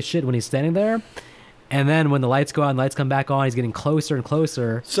creepy as shit when he's standing there. And then when the lights go out and the lights come back on, he's getting closer and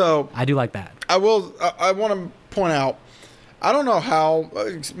closer. So I do like that. I want to point out, I don't know how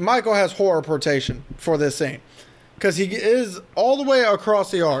Michael has horror portation for this scene. Because he is all the way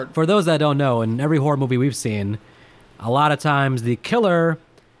across the yard. For those that don't know, in every horror movie we've seen, a lot of times the killer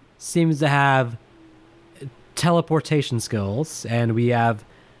seems to have teleportation skills. And we have,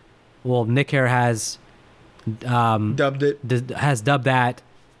 Nick here has dubbed it. Has dubbed that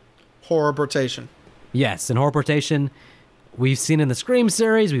horror portation. Yes, in horror portation, we've seen in the Scream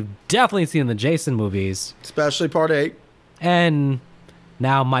series, we've definitely seen in the Jason movies. Especially Part 8. And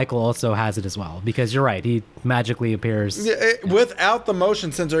now Michael also has it as well, because you're right, he magically appears. Yeah, without the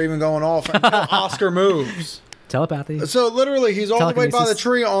motion sensor even going off until Oscar moves. Telepathy. So literally, he's all the way by the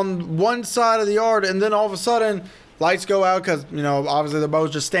tree on one side of the yard, and then all of a sudden, lights go out because, obviously the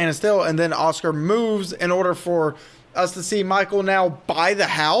boat's just standing still, and then Oscar moves in order for us to see Michael now by the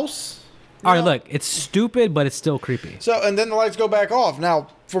house. All right, look, it's stupid, but it's still creepy. So, and then the lights go back off. Now,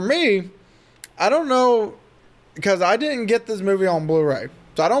 for me, I don't know, because I didn't get this movie on Blu-ray,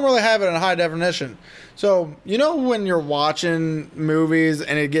 so I don't really have it in high definition. So, when you're watching movies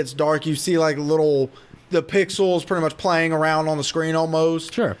and it gets dark, you see like the pixels pretty much playing around on the screen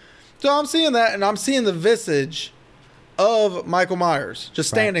almost. Sure. So I'm seeing that, and I'm seeing the visage of Michael Myers, just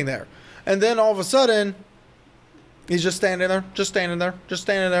standing there. And then all of a sudden, he's just standing there,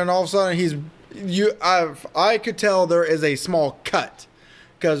 and all of a sudden I could tell there is a small cut.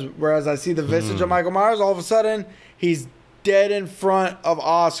 Because whereas I see the visage of Michael Myers, all of a sudden, he's dead in front of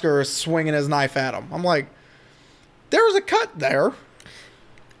Oscar swinging his knife at him. I'm like, there was a cut there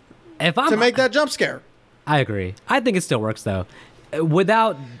to make that jump scare. I agree. I think it still works, though.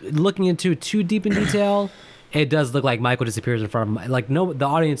 Without looking into too deep in detail, it does look like Michael disappears in front of him. Like, no, the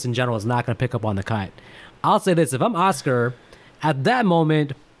audience in general is not going to pick up on the cut. I'll say this. If I'm Oscar, at that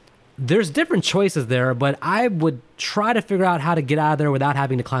moment, there's different choices there, but I would try to figure out how to get out of there without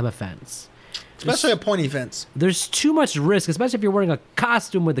having to climb a fence. Especially a pointy fence. There's too much risk, especially if you're wearing a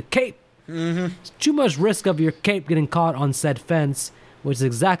costume with a cape. Mm-hmm. It's too much risk of your cape getting caught on said fence, which is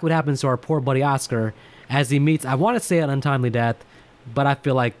exactly what happens to our poor buddy Oscar as he meets, I want to say, an untimely death, but I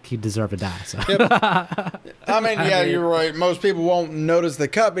feel like he deserved to die. So. Yep. I mean, you're right. Most people won't notice the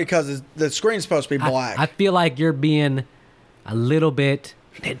cut because the screen's supposed to be black. I feel like you're being a little bit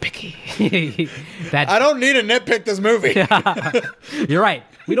nitpicky. I don't need to nitpick this movie. You're right.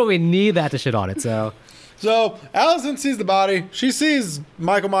 We don't even need that to shit on it. So Allison sees the body. She sees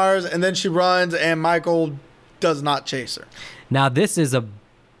Michael Myers, and then she runs, and Michael does not chase her. Now, this is a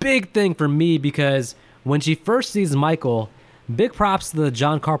big thing for me because when she first sees Michael, big props to the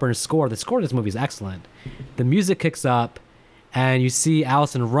John Carpenter score. The score of this movie is excellent. The music kicks up, and you see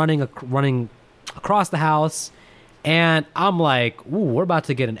Allison running across the house, and I'm like, ooh, we're about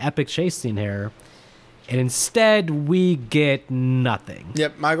to get an epic chase scene here. And instead, we get nothing.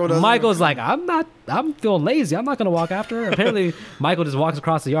 Yep, Michael's like, I'm feeling lazy. I'm not going to walk after her. Apparently, Michael just walks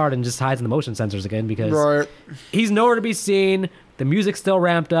across the yard and just hides in the motion sensors again because he's nowhere to be seen. The music's still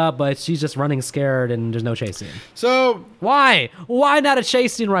ramped up, but she's just running scared and there's no chase scene. So why? Why not a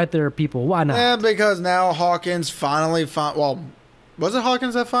chase scene right there, people? Why not? Yeah, because now Hawkins finally was it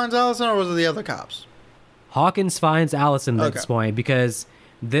Hawkins that finds Allison or was it the other cops? Hawkins finds Allison at this point because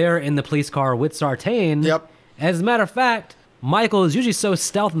they're in the police car with Sartain. Yep. As a matter of fact, Michael is usually so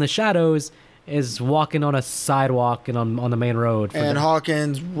stealth in the shadows, is walking on a sidewalk and on the main road. And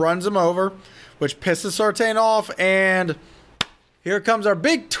Hawkins runs him over, which pisses Sartain off, and here comes our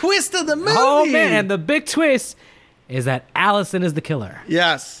big twist of the movie. Oh, man, and the big twist is that Allison is the killer.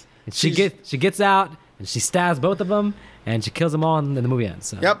 Yes. And she gets out, and she stabs both of them, and she kills them all, and the movie ends.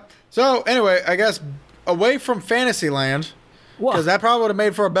 So. Yep. So, anyway, I guess away from Fantasyland, because that probably would have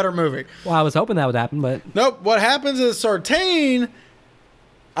made for a better movie. Well, I was hoping that would happen, but... Nope. What happens is Sartain...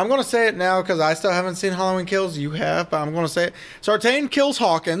 I'm going to say it now because I still haven't seen Halloween Kills. You have, but I'm going to say it. Sartain kills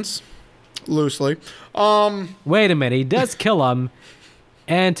Hawkins, loosely. Wait a minute. He does kill him,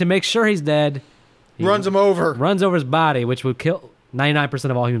 and to make sure he's dead... He runs him over. Runs over his body, which would kill 99%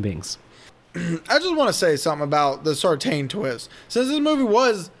 of all human beings. I just want to say something about the Sartain twist. Since this movie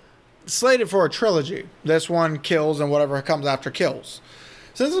was slated for a trilogy, this one, Kills, and whatever comes after Kills.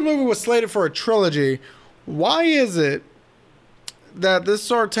 Since this movie was slated for a trilogy, why is it that this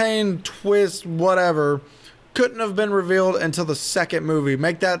Sartain twist, whatever, couldn't have been revealed until the second movie?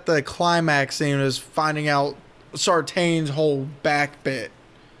 Make that the climax scene, is finding out Sartain's whole back bit.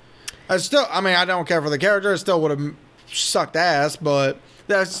 I don't care for the character. It still would have sucked ass, but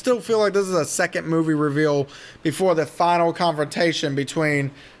I still feel like this is a second movie reveal before the final confrontation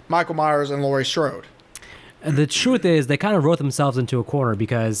between Michael Myers and Laurie Strode. The truth is, they kind of wrote themselves into a corner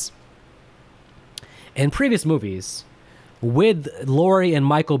because in previous movies, with Laurie and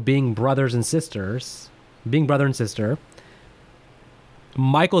Michael being brother and sister,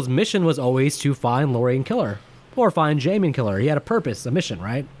 Michael's mission was always to find Laurie and kill her, or find Jamie and kill her. He had a purpose, a mission,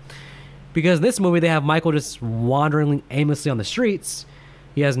 right? Because in this movie, they have Michael just wandering aimlessly on the streets.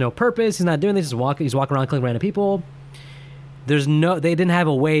 He has no purpose. He's not doing this. He's walking around killing random people. They didn't have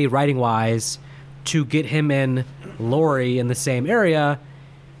a way, writing-wise, to get him and Laurie in the same area.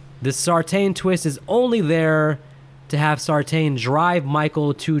 The Sartain twist is only there to have Sartain drive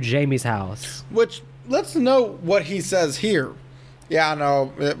Michael to Jamie's house. Which, let's know what he says here. Yeah, I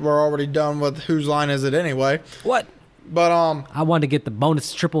know. We're already done with whose line is it anyway. What? But I wanted to get the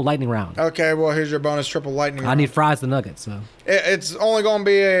bonus triple lightning round. Okay, well, here's your bonus triple lightning round. I need fries and nuggets, so. It's only going to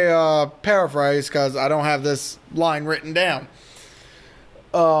be a paraphrase because I don't have this line written down.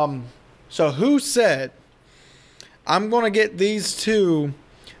 So who said, I'm going to get these two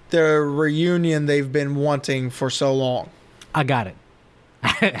the reunion they've been wanting for so long? I got it.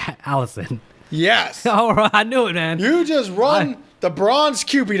 Allison. Yes. All right, I knew it, man. You just run the bronze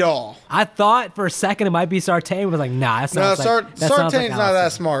Cupid doll. I thought for a second it might be Sartain. I was like, nah, Sartain's not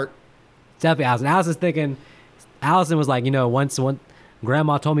that smart. Definitely Allison. Allison was like, once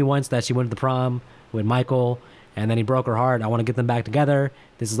Grandma told me once that she went to the prom with Michael, and then he broke her heart. I want to get them back together.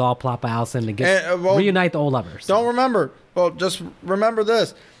 This is all plot by Allison to get well, reunite the old lovers. Don't remember. Well, just remember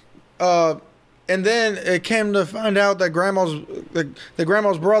this. And then it came to find out that the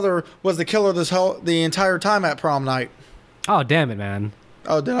grandma's brother was the killer the entire time at prom night. Oh, damn it, man.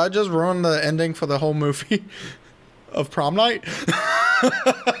 Oh, did I just ruin the ending for the whole movie of prom night?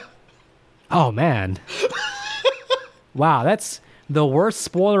 Oh, man. Wow, that's the worst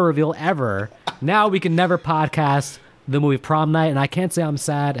spoiler reveal ever. Now we can never podcast the movie Prom Night, and I can't say I'm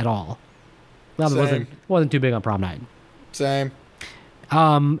sad at all. Well, wasn't too big on Prom Night. Same.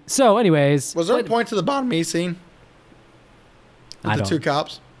 So, anyways, was there a point to the bottom me scene with the two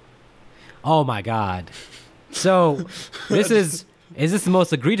cops? Oh my god! So, is this the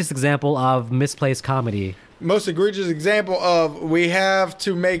most egregious example of misplaced comedy? Most egregious example of we have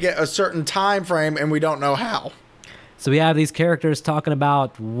to make it a certain time frame and we don't know how. So we have these characters talking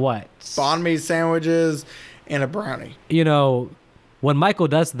about what? Banh mi sandwiches and a brownie. You know, when Michael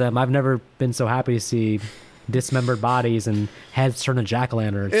does them, I've never been so happy to see dismembered bodies and heads turn to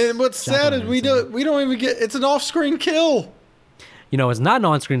jack-o'-lanterns. And what's sad is we don't even get. It's an off-screen kill. You know, it's not an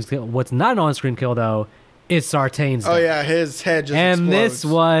on-screen kill. What's not an on-screen kill though is Sartain's. Oh yeah, his head just and explodes. This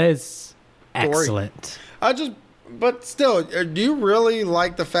was excellent. But still, do you really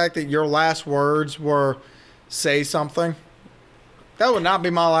like the fact that your last words were "say something"? That would not be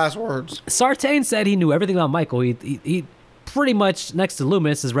my last words. Sartain said he knew everything about Michael. He pretty much, next to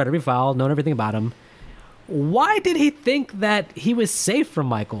Loomis, has read every file, known everything about him. Why did he think that he was safe from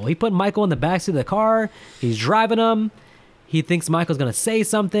Michael? He put Michael in the backseat of the car. He's driving him. He thinks Michael's going to say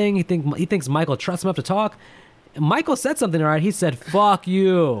something. He thinks Michael trusts him enough to talk. Michael said something, all right? He said, "Fuck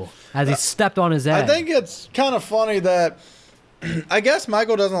you," as he stepped on his head. I think it's kind of funny that I guess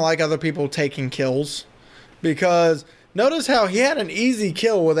Michael doesn't like other people taking kills, because notice how he had an easy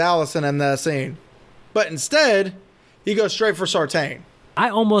kill with Allison in that scene, but instead he goes straight for Sartain. I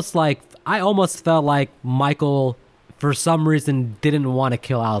almost felt like Michael, for some reason, didn't want to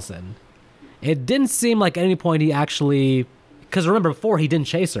kill Allison. It didn't seem like at any point he actually, because remember before he didn't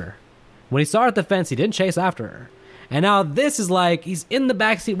chase her. When he saw her at the fence, he didn't chase after her. And now this is like he's in the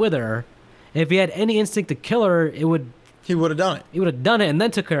backseat with her. And if he had any instinct to kill her, he would have done it. He would have done it and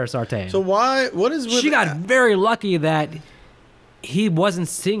then took care of Sartain. So what is with she got very lucky that he wasn't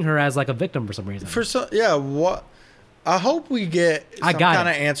seeing her as like a victim for some reason. What? I hope we get some kind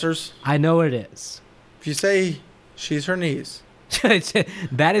of answers. I know what it is. If you say she's her niece.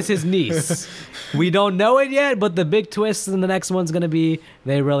 That is his niece. We don't know it yet, but the big twist in the next one's going to be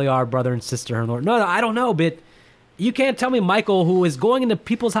they really are brother and sister. No, I don't know, but you can't tell me Michael, who is going into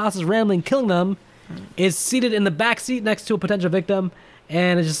people's houses rambling, killing them, is seated in the back seat next to a potential victim,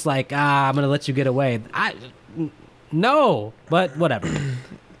 and it's just like, I'm going to let you get away. No, but whatever.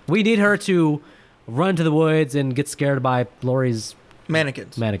 We need her to run to the woods and get scared by Laurie's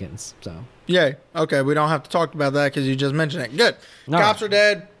mannequins. So yay. Okay, we don't have to talk about that because you just mentioned it. Good. Cops are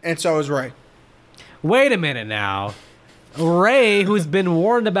dead, and so is Ray. Wait a minute now. Ray, who's been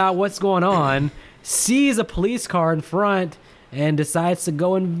warned about what's going on, sees a police car in front and decides to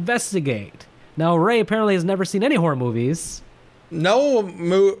go investigate. Now, Ray apparently has never seen any horror movies.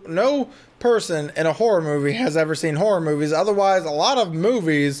 No person in a horror movie has ever seen horror movies. Otherwise, a lot of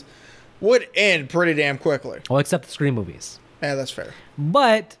movies would end pretty damn quickly. Well, except the Scream movies. Yeah, that's fair.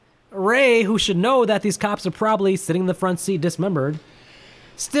 But Ray, who should know that these cops are probably sitting in the front seat dismembered,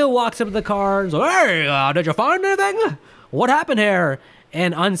 still walks up to the car and says, "Hey, did you find anything? What happened here?"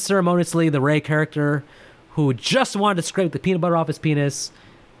 And unceremoniously, the Ray character, who just wanted to scrape the peanut butter off his penis,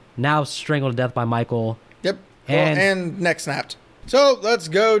 now strangled to death by Michael. Yep. And neck snapped. So let's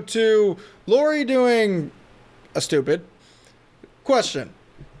go to Laurie doing a stupid question.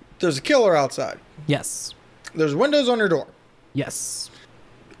 There's a killer outside. Yes. There's windows on your door. Yes.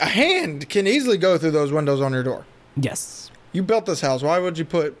 A hand can easily go through those windows on your door. Yes. You built this house. Why would you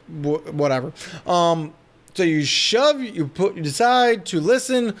put whatever? So you decide to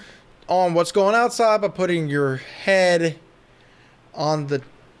listen on what's going outside by putting your head on the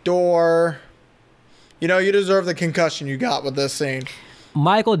door. You know, you deserve the concussion you got with this scene.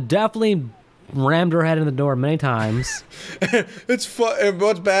 Michael definitely rammed her head in the door many times. It's fun. And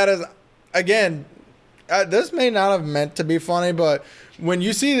what's bad is, again, this may not have meant to be funny, but when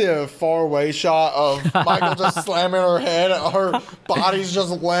you see the far away shot of Michael just slamming her head, her body's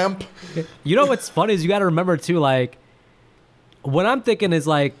just limp. You know what's funny is you got to remember too, like, what I'm thinking is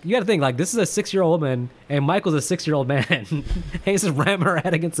like, you got to think like this is a 6-year-old woman and Michael's a 6-year-old man. He's just ramming her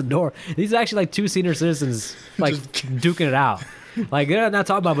head against the door. These are actually like two senior citizens like duking it out. Like they're not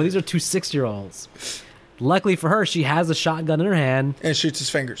talking about, but these are two 6-year-olds. Luckily for her, she has a shotgun in her hand and shoots his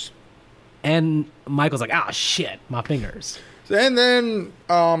fingers. And Michael's like, "Ah, shit, my fingers." And then,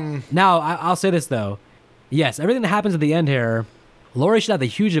 Now, I'll say this, though. Yes, everything that happens at the end here, Lori should have the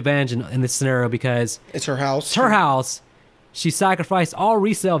huge advantage in this scenario because it's her house. it's her house. She sacrificed all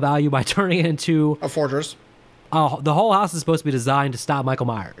resale value by turning it into... A fortress. The whole house is supposed to be designed to stop Michael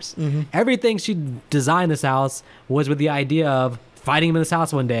Myers. Mm-hmm. Everything she designed this house was with the idea of fighting him in this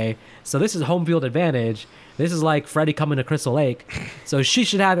house one day. So this is home field advantage. This is like Freddy coming to Crystal Lake. So she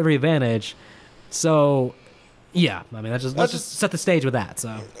should have every advantage. So... yeah, I mean, let's just set the stage with that.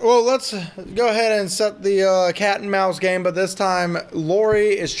 So, well, let's go ahead and set the cat and mouse game, but this time Lori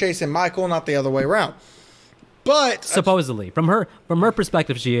is chasing Michael, not the other way around. But supposedly, from her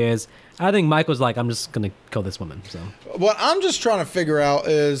perspective, she is. I think Michael's like, I'm just gonna kill this woman. So, what I'm just trying to figure out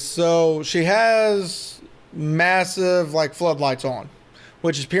is, so she has massive like floodlights on,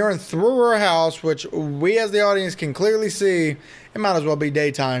 which is peering through her house, which we as the audience can clearly see. It might as well be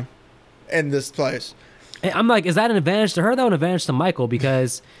daytime in this place. I'm like, is that an advantage to her though, an advantage to Michael?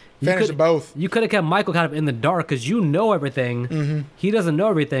 Because advantage to both. You could have kept Michael kind of in the dark because you know everything. Mm-hmm. He doesn't know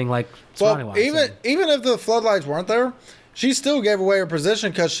everything. Like, well, even if the floodlights weren't there, she still gave away her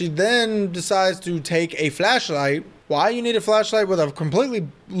position because she then decides to take a flashlight. Why you need a flashlight with a completely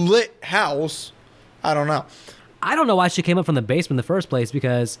lit house? I don't know. I don't know why she came up from the basement in the first place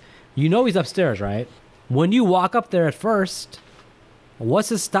because you know he's upstairs, right? When you walk up there at first, what's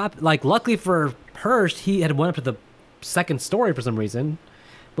his stop? Like, luckily for her, he had went up to the second story for some reason.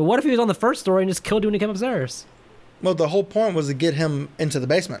 But what if he was on the first story and just killed you when he came upstairs? Well, the whole point was to get him into the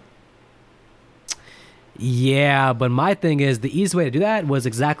basement. Yeah, but my thing is the easiest way to do that was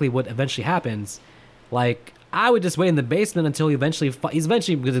exactly what eventually happens. Like, I would just wait in the basement until he's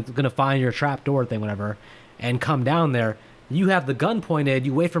eventually going to find your trap door thing, whatever, and come down there. You have the gun pointed,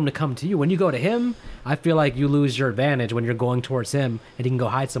 you wait for him to come to you. When you go to him, I feel like you lose your advantage when you're going towards him and he can go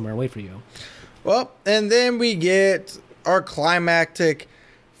hide somewhere and wait for you. Well, and then we get our climactic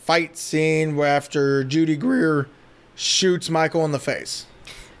fight scene where after Judy Greer shoots Michael in the face.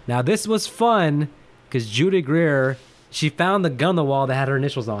 Now, this was fun because Judy Greer, she found the gun on the wall that had her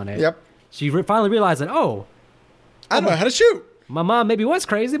initials on it. Yep. She finally realized that, I know how to shoot. My mom maybe was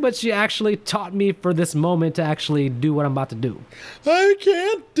crazy, but she actually taught me for this moment to actually do what I'm about to do. I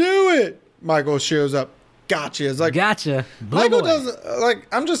can't do it. Michael shows up. Gotcha. It's like, gotcha. Michael doesn't, like,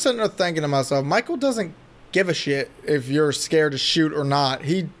 I'm just sitting there thinking to myself, Michael doesn't give a shit if you're scared to shoot or not.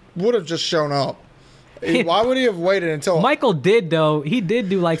 He would have just shown up. Why would he have waited until... Michael did, though. He did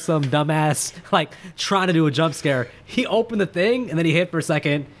do, like, some dumbass, like, trying to do a jump scare. He opened the thing, and then he hit for a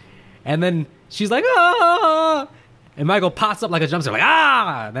second, and then she's like, ah! And Michael pops up like a jump scare, like,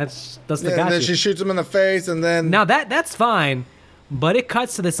 ah! That's the yeah, and then she shoots him in the face, and then... Now, that's fine, but it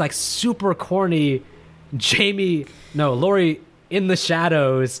cuts to this, like, super corny Lori in the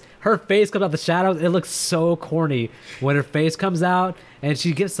shadows. Her face comes out the shadows. It looks so corny when her face comes out, and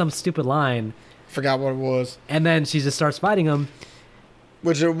she gives some stupid line. Forgot what it was. And then she just starts fighting him.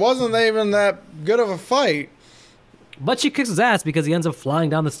 Which it wasn't even that good of a fight. But she kicks his ass because he ends up flying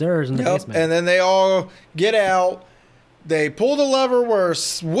down the stairs in the basement. And then they all get out. They pull the lever where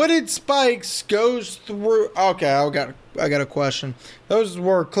wooded spikes goes through. Okay, I got a question. Those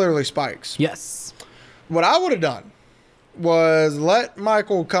were clearly spikes. Yes. What I would have done was let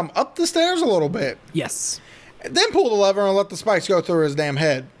Michael come up the stairs a little bit. Yes. Then pull the lever and let the spikes go through his damn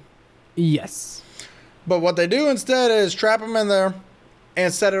head. Yes. But what they do instead is trap him in there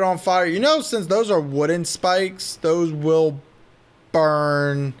and set it on fire. You know, since those are wooden spikes, those will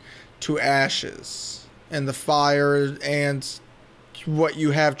burn to ashes. And the fire and what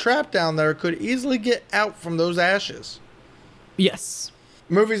you have trapped down there could easily get out from those ashes. Yes.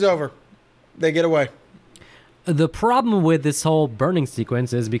 Movie's over. They get away. The problem with this whole burning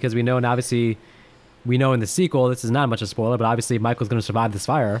sequence is because we know, and obviously we know in the sequel, this is not much of a spoiler, but obviously Michael's going to survive this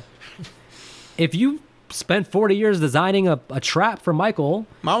fire. If you spent 40 years designing a trap for Michael...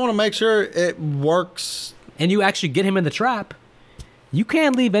 I want to make sure it works. And you actually get him in the trap, you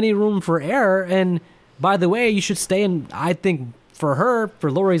can't leave any room for error. And by the way, you should stay in... I think for her,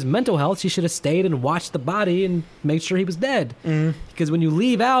 for Lori's mental health, she should have stayed and watched the body and made sure he was dead. Mm-hmm. Because when you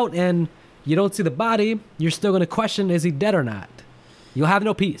leave out and you don't see the body, you're still going to question, is he dead or not? You'll have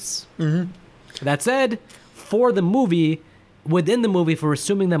no peace. Mm-hmm. That said, for the movie... within the movie, for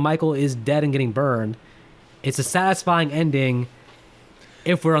assuming that Michael is dead and getting burned, it's a satisfying ending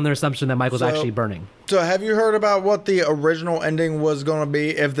if we're on the assumption that Michael's actually burning. So have you heard about what the original ending was going to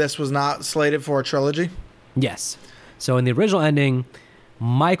be if this was not slated for a trilogy? Yes. So in the original ending,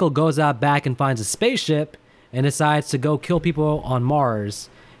 Michael goes out back and finds a spaceship and decides to go kill people on Mars.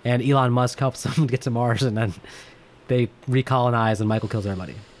 And Elon Musk helps them get to Mars, and then they recolonize and Michael kills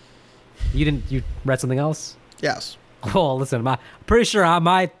everybody. You read something else? Yes. Oh, listen, I'm pretty sure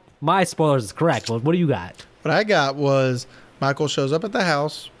my spoilers is correct. What do you got? What I got was Michael shows up at the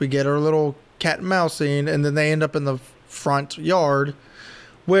house. We get our little cat and mouse scene, and then they end up in the front yard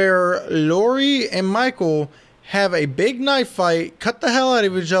where Lori and Michael have a big knife fight, cut the hell out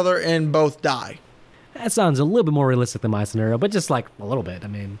of each other, and both die. That sounds a little bit more realistic than my scenario, but just like a little bit. I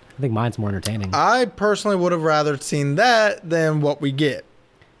mean, I think mine's more entertaining. I personally would have rather seen that than what we get.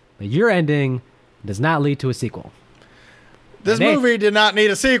 But your ending does not lead to a sequel. This movie did not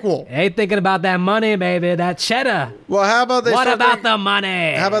need a sequel. Ain't thinking about that money, baby. That cheddar. Well, how about they What start about the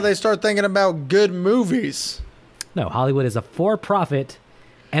money? How about they start thinking about good movies? No, Hollywood is a for-profit.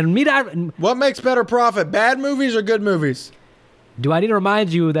 And What makes better profit, bad movies or good movies? do I need to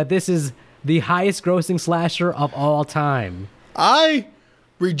remind you that this is the highest grossing slasher of all time? I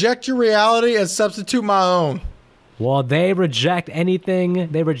reject your reality and substitute my own. Well, they reject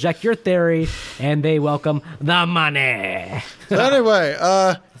anything. They reject your theory, and they welcome the money. So anyway,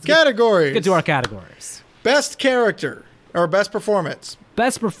 categories. Get to our categories. Best character or best performance.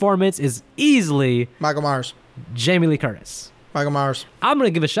 Best performance is easily Michael Myers. Jamie Lee Curtis. Michael Myers. I'm going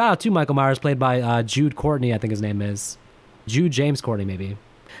to give a shout out to Michael Myers, played by Jude Courtney, I think his name is. Jude James Courtney, maybe.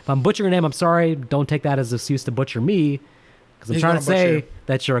 If I'm butchering your name, I'm sorry. Don't take that as an excuse to butcher me. Because I'm trying to say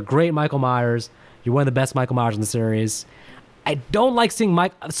that you're a great Michael Myers. You're one of the best Michael Myers in the series. I don't like seeing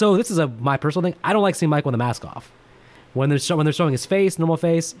Mike. So this is my personal thing. I don't like seeing Mike with the mask off. When they're showing his face, normal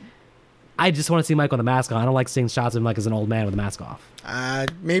face, I just want to see Mike with the mask on. I don't like seeing shots of him like as an old man with a mask off.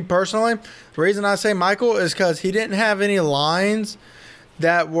 Me personally, the reason I say Michael is because he didn't have any lines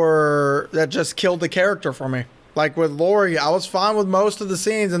that just killed the character for me. Like with Lori, I was fine with most of the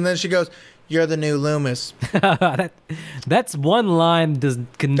scenes, and then she goes, "You're the new Loomis." That's one line.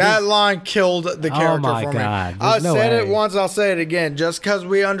 That line killed the character for me. I said it once, I'll say it again. Just because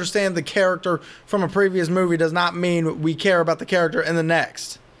we understand the character from a previous movie does not mean we care about the character in the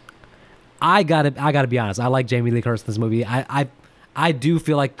next. I gotta be honest. I like Jamie Lee Curtis in this movie. I do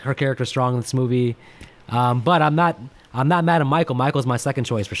feel like her character's strong in this movie, but I'm not mad at Michael. Michael's my second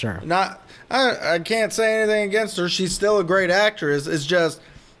choice for sure. I can't say anything against her. She's still a great actress. It's just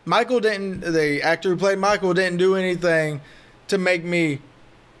the actor who played Michael didn't do anything to make me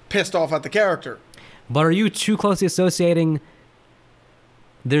pissed off at the character. But are you too closely associating?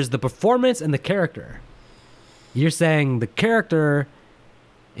 There's the performance and the character. You're saying the character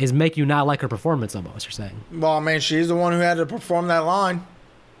is make you not like her performance almost, you're saying. Well, I mean, she's the one who had to perform that line.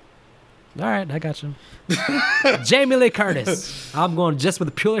 All right, I got you. Jamie Lee Curtis. I'm going just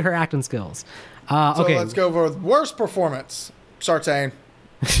with purely her acting skills. Okay. Let's go for worst performance. Sartain.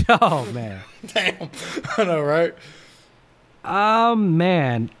 Oh, man. Damn. I know, right?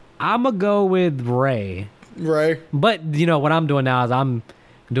 Man. I'm going to go with Ray. But, what I'm doing now is I'm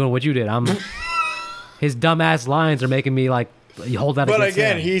doing what you did. His dumbass lines are making me, like, you hold that against him. But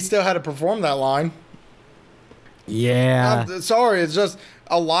again, he still had to perform that line. Yeah. I'm sorry, it's just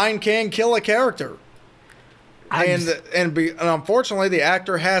a line can kill a character. And unfortunately, the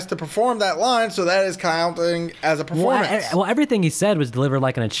actor has to perform that line, so that is counting as a performance. Well, everything he said was delivered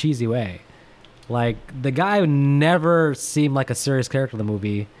like in a cheesy way. Like, the guy never seemed like a serious character in the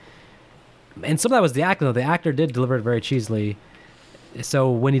movie. And some of that was the acting, though. The actor did deliver it very cheesily.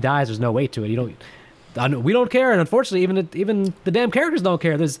 So when he dies, there's no weight to it. We don't care, and unfortunately, even the damn characters don't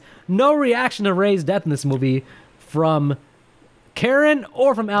care. There's no reaction to Ray's death in this movie from Karen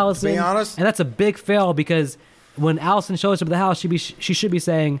or from Allison. To be honest, and that's a big fail because when Allison shows up at the house, she should be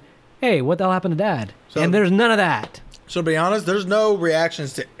saying, "Hey, what the hell happened to Dad?" And there's none of that. So to be honest, there's no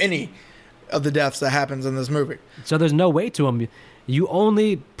reactions to any of the deaths that happens in this movie. So there's no weight to them. You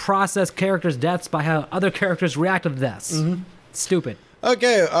only process characters' deaths by how other characters react to the deaths. Mm-hmm. Stupid.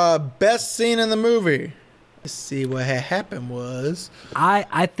 Okay, best scene in the movie. Let's see what had happened was.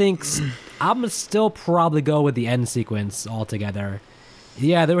 I think I'm going to still probably go with the end sequence altogether.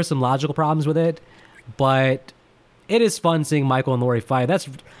 Yeah, there were some logical problems with it, but it is fun seeing Michael and Laurie fight. That's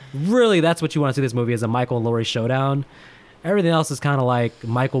what you want to see this movie, is a Michael and Laurie showdown. Everything else is kind of like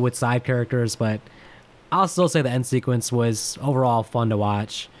Michael with side characters, but I'll still say the end sequence was overall fun to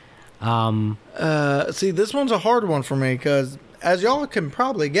watch. See, this one's a hard one for me because, as y'all can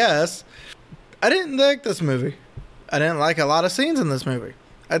probably guess, I didn't like this movie. I didn't like a lot of scenes in this movie.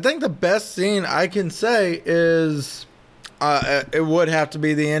 I think the best scene I can say is it would have to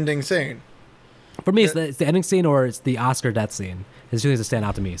be the ending scene. For me, it's the ending scene or it's the Oscar death scene. It's two things that stand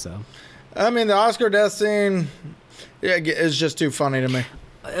out to me. So, I mean, the Oscar death scene is just too funny to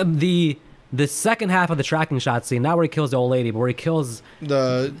me. The second half of the tracking shot scene, not where he kills the old lady, but where he kills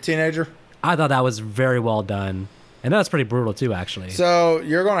the teenager. I thought that was very well done. And that's pretty brutal too, actually. So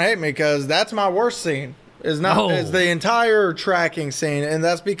you're gonna hate me because that's my worst scene. Is the entire tracking scene, and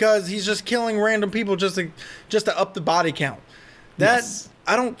that's because he's just killing random people just to up the body count.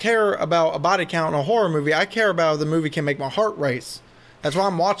 I don't care about a body count in a horror movie. I care about if the movie can make my heart race. That's why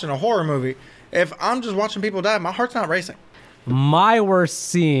I'm watching a horror movie. If I'm just watching people die, my heart's not racing. My worst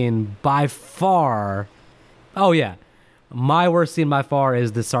scene by far. Oh yeah, my worst scene by far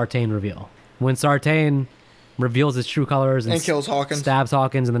is the Sartain reveal. When Sartain reveals his true colors and kills Hawkins, stabs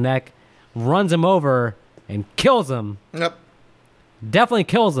Hawkins in the neck, runs him over. And kills him. Yep. Definitely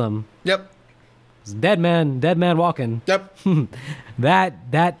kills him. Yep. It's dead man walking. Yep.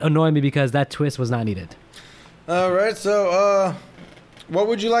 That annoyed me because that twist was not needed. All right. So, what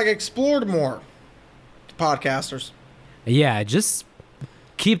would you like explored more, podcasters? Yeah, just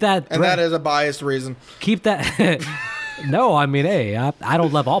keep that. And that is a biased reason. Keep that. No, I mean, hey, I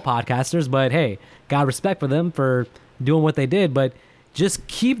don't love all podcasters, but hey, got respect for them for doing what they did. But just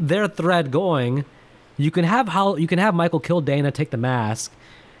keep their thread going. You can have Michael kill Dana, take the mask,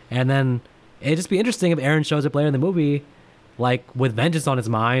 and then it'd just be interesting if Aaron shows up later in the movie, like with vengeance on his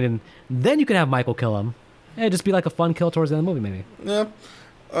mind, and then you can have Michael kill him. It'd just be like a fun kill towards the end of the movie, maybe.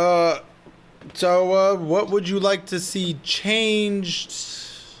 Yeah. So what would you like to see changed?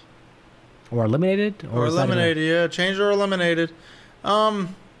 Or eliminated? Or eliminated, yeah. Changed or eliminated.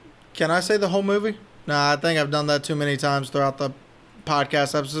 Can I say the whole movie? Nah, I think I've done that too many times throughout the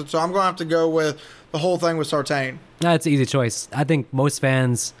podcast episode, so I'm going to have to go with the whole thing with Sartain. That's an easy choice. I think most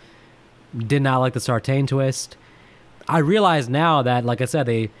fans did not like the Sartain twist. I realize now that, like I said,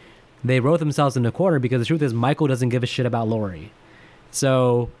 they wrote themselves in the corner because the truth is Michael doesn't give a shit about Laurie.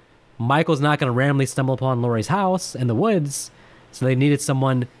 So Michael's not going to randomly stumble upon Laurie's house in the woods, so they needed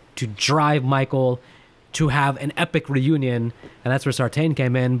someone to drive Michael to have an epic reunion, and that's where Sartain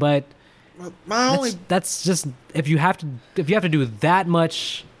came in. But that's just if you have to do that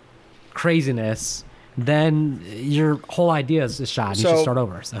much craziness, then your whole idea is shot. You should start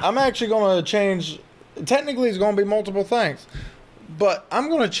over. So I'm actually going to change. Technically, it's going to be multiple things, but I'm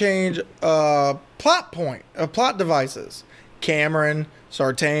going to change plot devices. Cameron,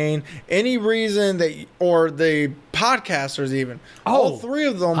 Sartain, any reason or the podcasters even. All three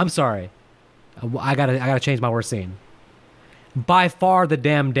of them. I'm sorry. I gotta change my worst scene. By far the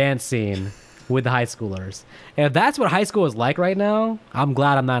damn dance scene with the high schoolers. And if that's what high school is like right now, I'm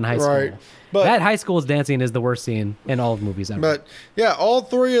glad I'm not in high school. Right. But that high school's dancing is the worst scene in all of movies ever. But yeah, all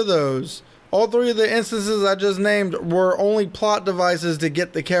three of the instances I just named were only plot devices to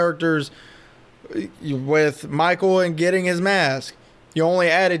get the characters. With Michael and getting his mask, you only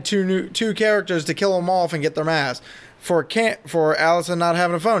added two characters to kill them off and get their mask. For Allison not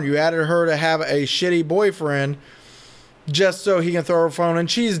having a phone, you added her to have a shitty boyfriend just so he can throw her phone in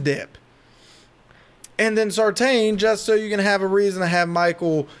cheese dip. And then Sartain just so you can have a reason to have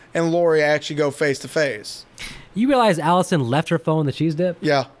Michael and Laurie actually go face to face. You realize Allison left her phone in the cheese dip?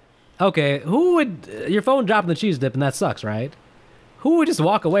 Yeah. Okay, your phone dropped in the cheese dip and that sucks, right? Who would just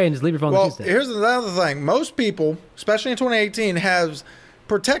walk away and just leave your phone in the cheese dip? Well, here's another thing. Most people, especially in 2018, have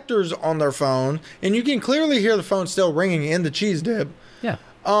protectors on their phone, and you can clearly hear the phone still ringing in the cheese dip. Yeah.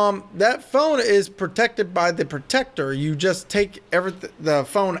 That phone is protected by the protector. You just take the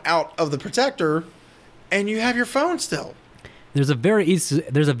phone out of the protector, and you have your phone still. There's a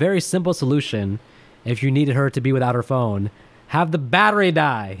very simple solution. If you needed her to be without her phone, have the battery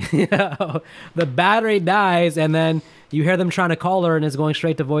die. The battery dies, and then you hear them trying to call her, and it's going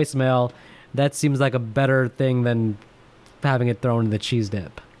straight to voicemail. That seems like a better thing than having it thrown in the cheese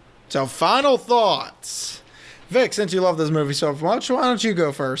dip. So, final thoughts. Vic, since you love this movie so much, why don't you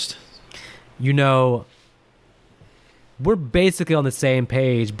go first? We're basically on the same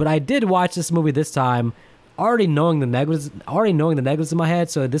page, but I did watch this movie this time already knowing the negatives in my head,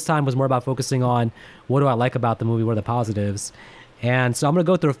 so this time was more about focusing on what do I like about the movie, what are the positives. And so I'm going to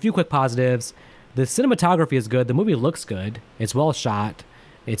go through a few quick positives. The cinematography is good. The movie looks good. It's well shot.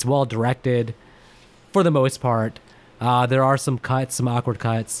 It's well directed for the most part. There are some awkward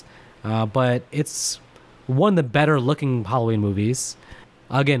cuts, but it's one of the better looking Halloween movies.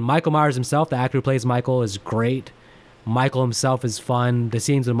 Again, Michael Myers himself, the actor who plays Michael, is great. Michael himself is fun. The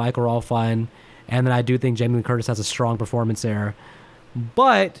scenes with Michael are all fun. And then I do think Jamie Lee Curtis has a strong performance there.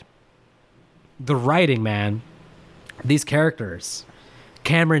 But the writing, man, these characters.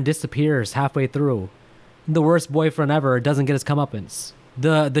 Cameron disappears halfway through. The worst boyfriend ever doesn't get his comeuppance.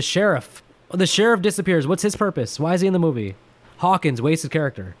 The sheriff. The sheriff disappears. What's his purpose? Why is he in the movie? Hawkins, wasted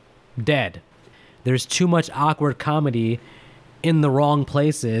character. Dead. There's too much awkward comedy in the wrong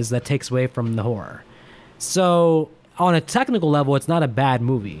places that takes away from the horror. So, on a technical level, it's not a bad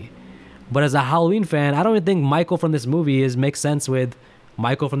movie. But as a Halloween fan, I don't even think Michael from this movie makes sense with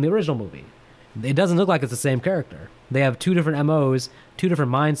Michael from the original movie. It doesn't look like it's the same character. They have two different MOs, two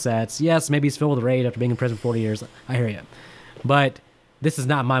different mindsets. Yes, maybe he's filled with rage after being in prison for 40 years. I hear you. But this is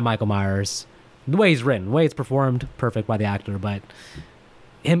not my Michael Myers. The way he's written, the way it's performed, perfect by the actor. But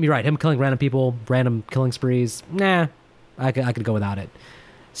you're right, him killing random people, random killing sprees, nah, I could go without it.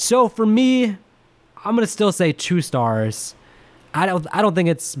 So for me, I'm going to still say 2 stars. I don't think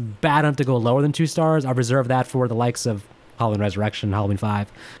it's bad enough to go lower than 2 stars. I'll reserve that for the likes of Halloween Resurrection, Halloween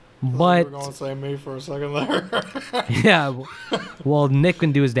 5. But you were going to say me for a second there. yeah, well, Nick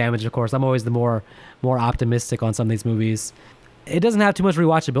can do his damage, of course. I'm always the more optimistic on some of these movies. It doesn't have too much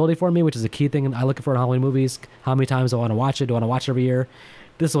rewatchability for me, which is a key thing I look for in Halloween movies. How many times do I want to watch it? Do I want to watch it every year?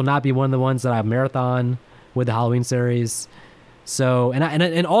 This will not be one of the ones that I marathon with the Halloween series. So,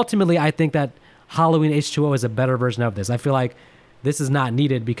 and ultimately, I think that Halloween H2O is a better version of this. I feel like this is not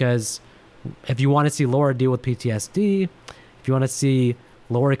needed because if you want to see Laura deal with PTSD, if you want to see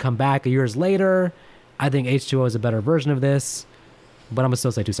Laurie come back years later, I think H2O is a better version of this, but I'm going to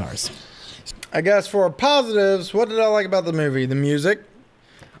still say 2 stars. I guess for positives, what did I like about the movie? The music.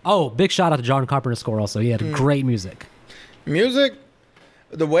 Oh, big shout out to John Carpenter's score also. He had great music. Music,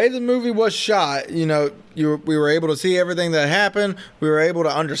 the way the movie was shot, we were able to see everything that happened. We were able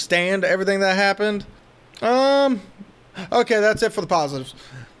to understand everything that happened. Okay, that's it for the positives.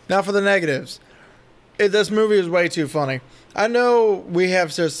 Now for the negatives. This movie is way too funny. I know we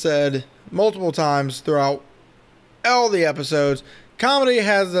have just said multiple times throughout all the episodes, comedy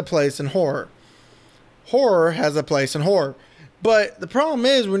has a place in horror. Horror has a place in horror. But the problem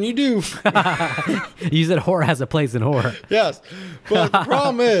is when you do... You said horror has a place in horror. Yes. But the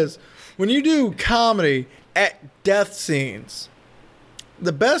problem is when you do comedy at death scenes,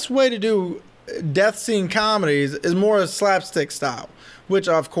 the best way to do death scene comedies is more a slapstick style, which,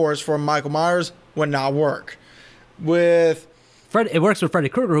 of course, for Michael Myers would not work. It works with Freddy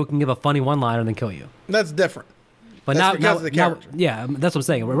Krueger, who can give a funny one-liner and then kill you. That's different. But that's because of the character. Yeah, that's what I'm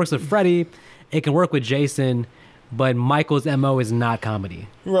saying. It works with Freddy. It can work with Jason, but Michael's MO is not comedy.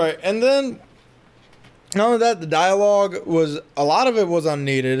 Right. And then, not only that, the dialogue a lot of it was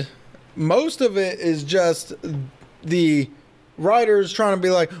unneeded. Most of it is just the writers trying to be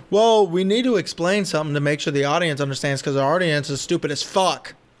like, well, we need to explain something to make sure the audience understands because the audience is stupid as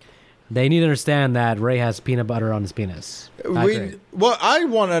fuck. They need to understand that Ray has peanut butter on his penis. What I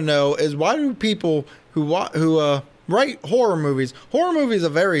want to know is why do people who write horror movies is a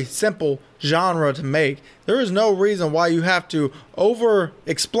very simple genre to make. There is no reason why you have to over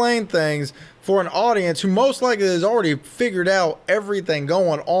explain things for an audience who most likely has already figured out everything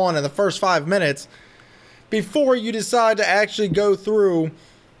going on in the first 5 minutes before you decide to actually go through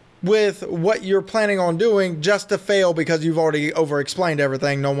with what you're planning on doing just to fail because you've already over-explained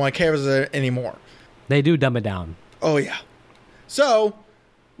everything. No one cares anymore. They do dumb it down. Oh, yeah. So,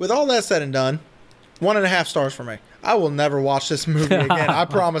 with all that said and done, 1.5 stars for me. I will never watch this movie again. I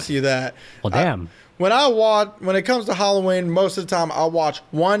promise you that. Well, damn. When it comes to Halloween, most of the time I'll watch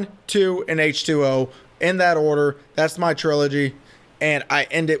 1, 2, and H2O in that order. That's my trilogy, and I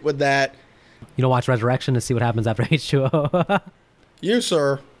end it with that. You don't watch Resurrection to see what happens after H2O? You,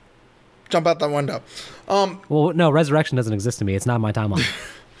 sir. Jump out that window. Well, no, Resurrection doesn't exist to me. It's not my timeline.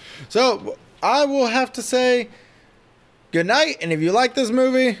 So, I will have to say good night, and if you like this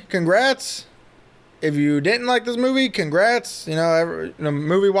movie, congrats. If you didn't like this movie, congrats.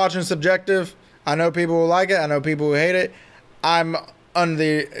 Movie watching is subjective. I know people who like it. I know people who hate it. I'm on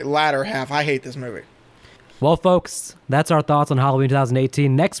the latter half. I hate this movie. Well, folks, that's our thoughts on Halloween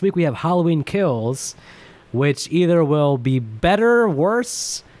 2018. Next week, we have Halloween Kills, which either will be better,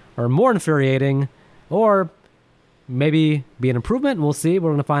 worse, or more infuriating, or maybe be an improvement. We'll see. We're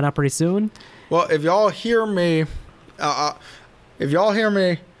going to find out pretty soon. Well, if y'all hear me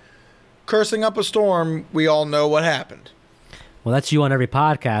cursing up a storm, we all know what happened. Well, that's you on every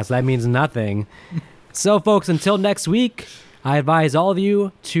podcast. That means nothing. So, folks, until next week, I advise all of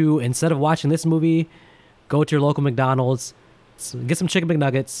you to, instead of watching this movie, go to your local McDonald's, get some chicken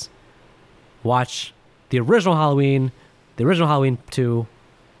McNuggets, watch the original Halloween 2,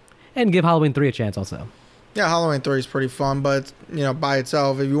 and give Halloween 3 a chance also. Yeah, Halloween 3 is pretty fun, but by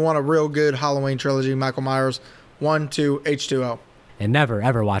itself, if you want a real good Halloween trilogy, Michael Myers, 1, 2, H2O. And never,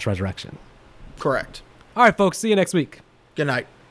 ever watch Resurrection. Correct. All right, folks. See you next week. Good night.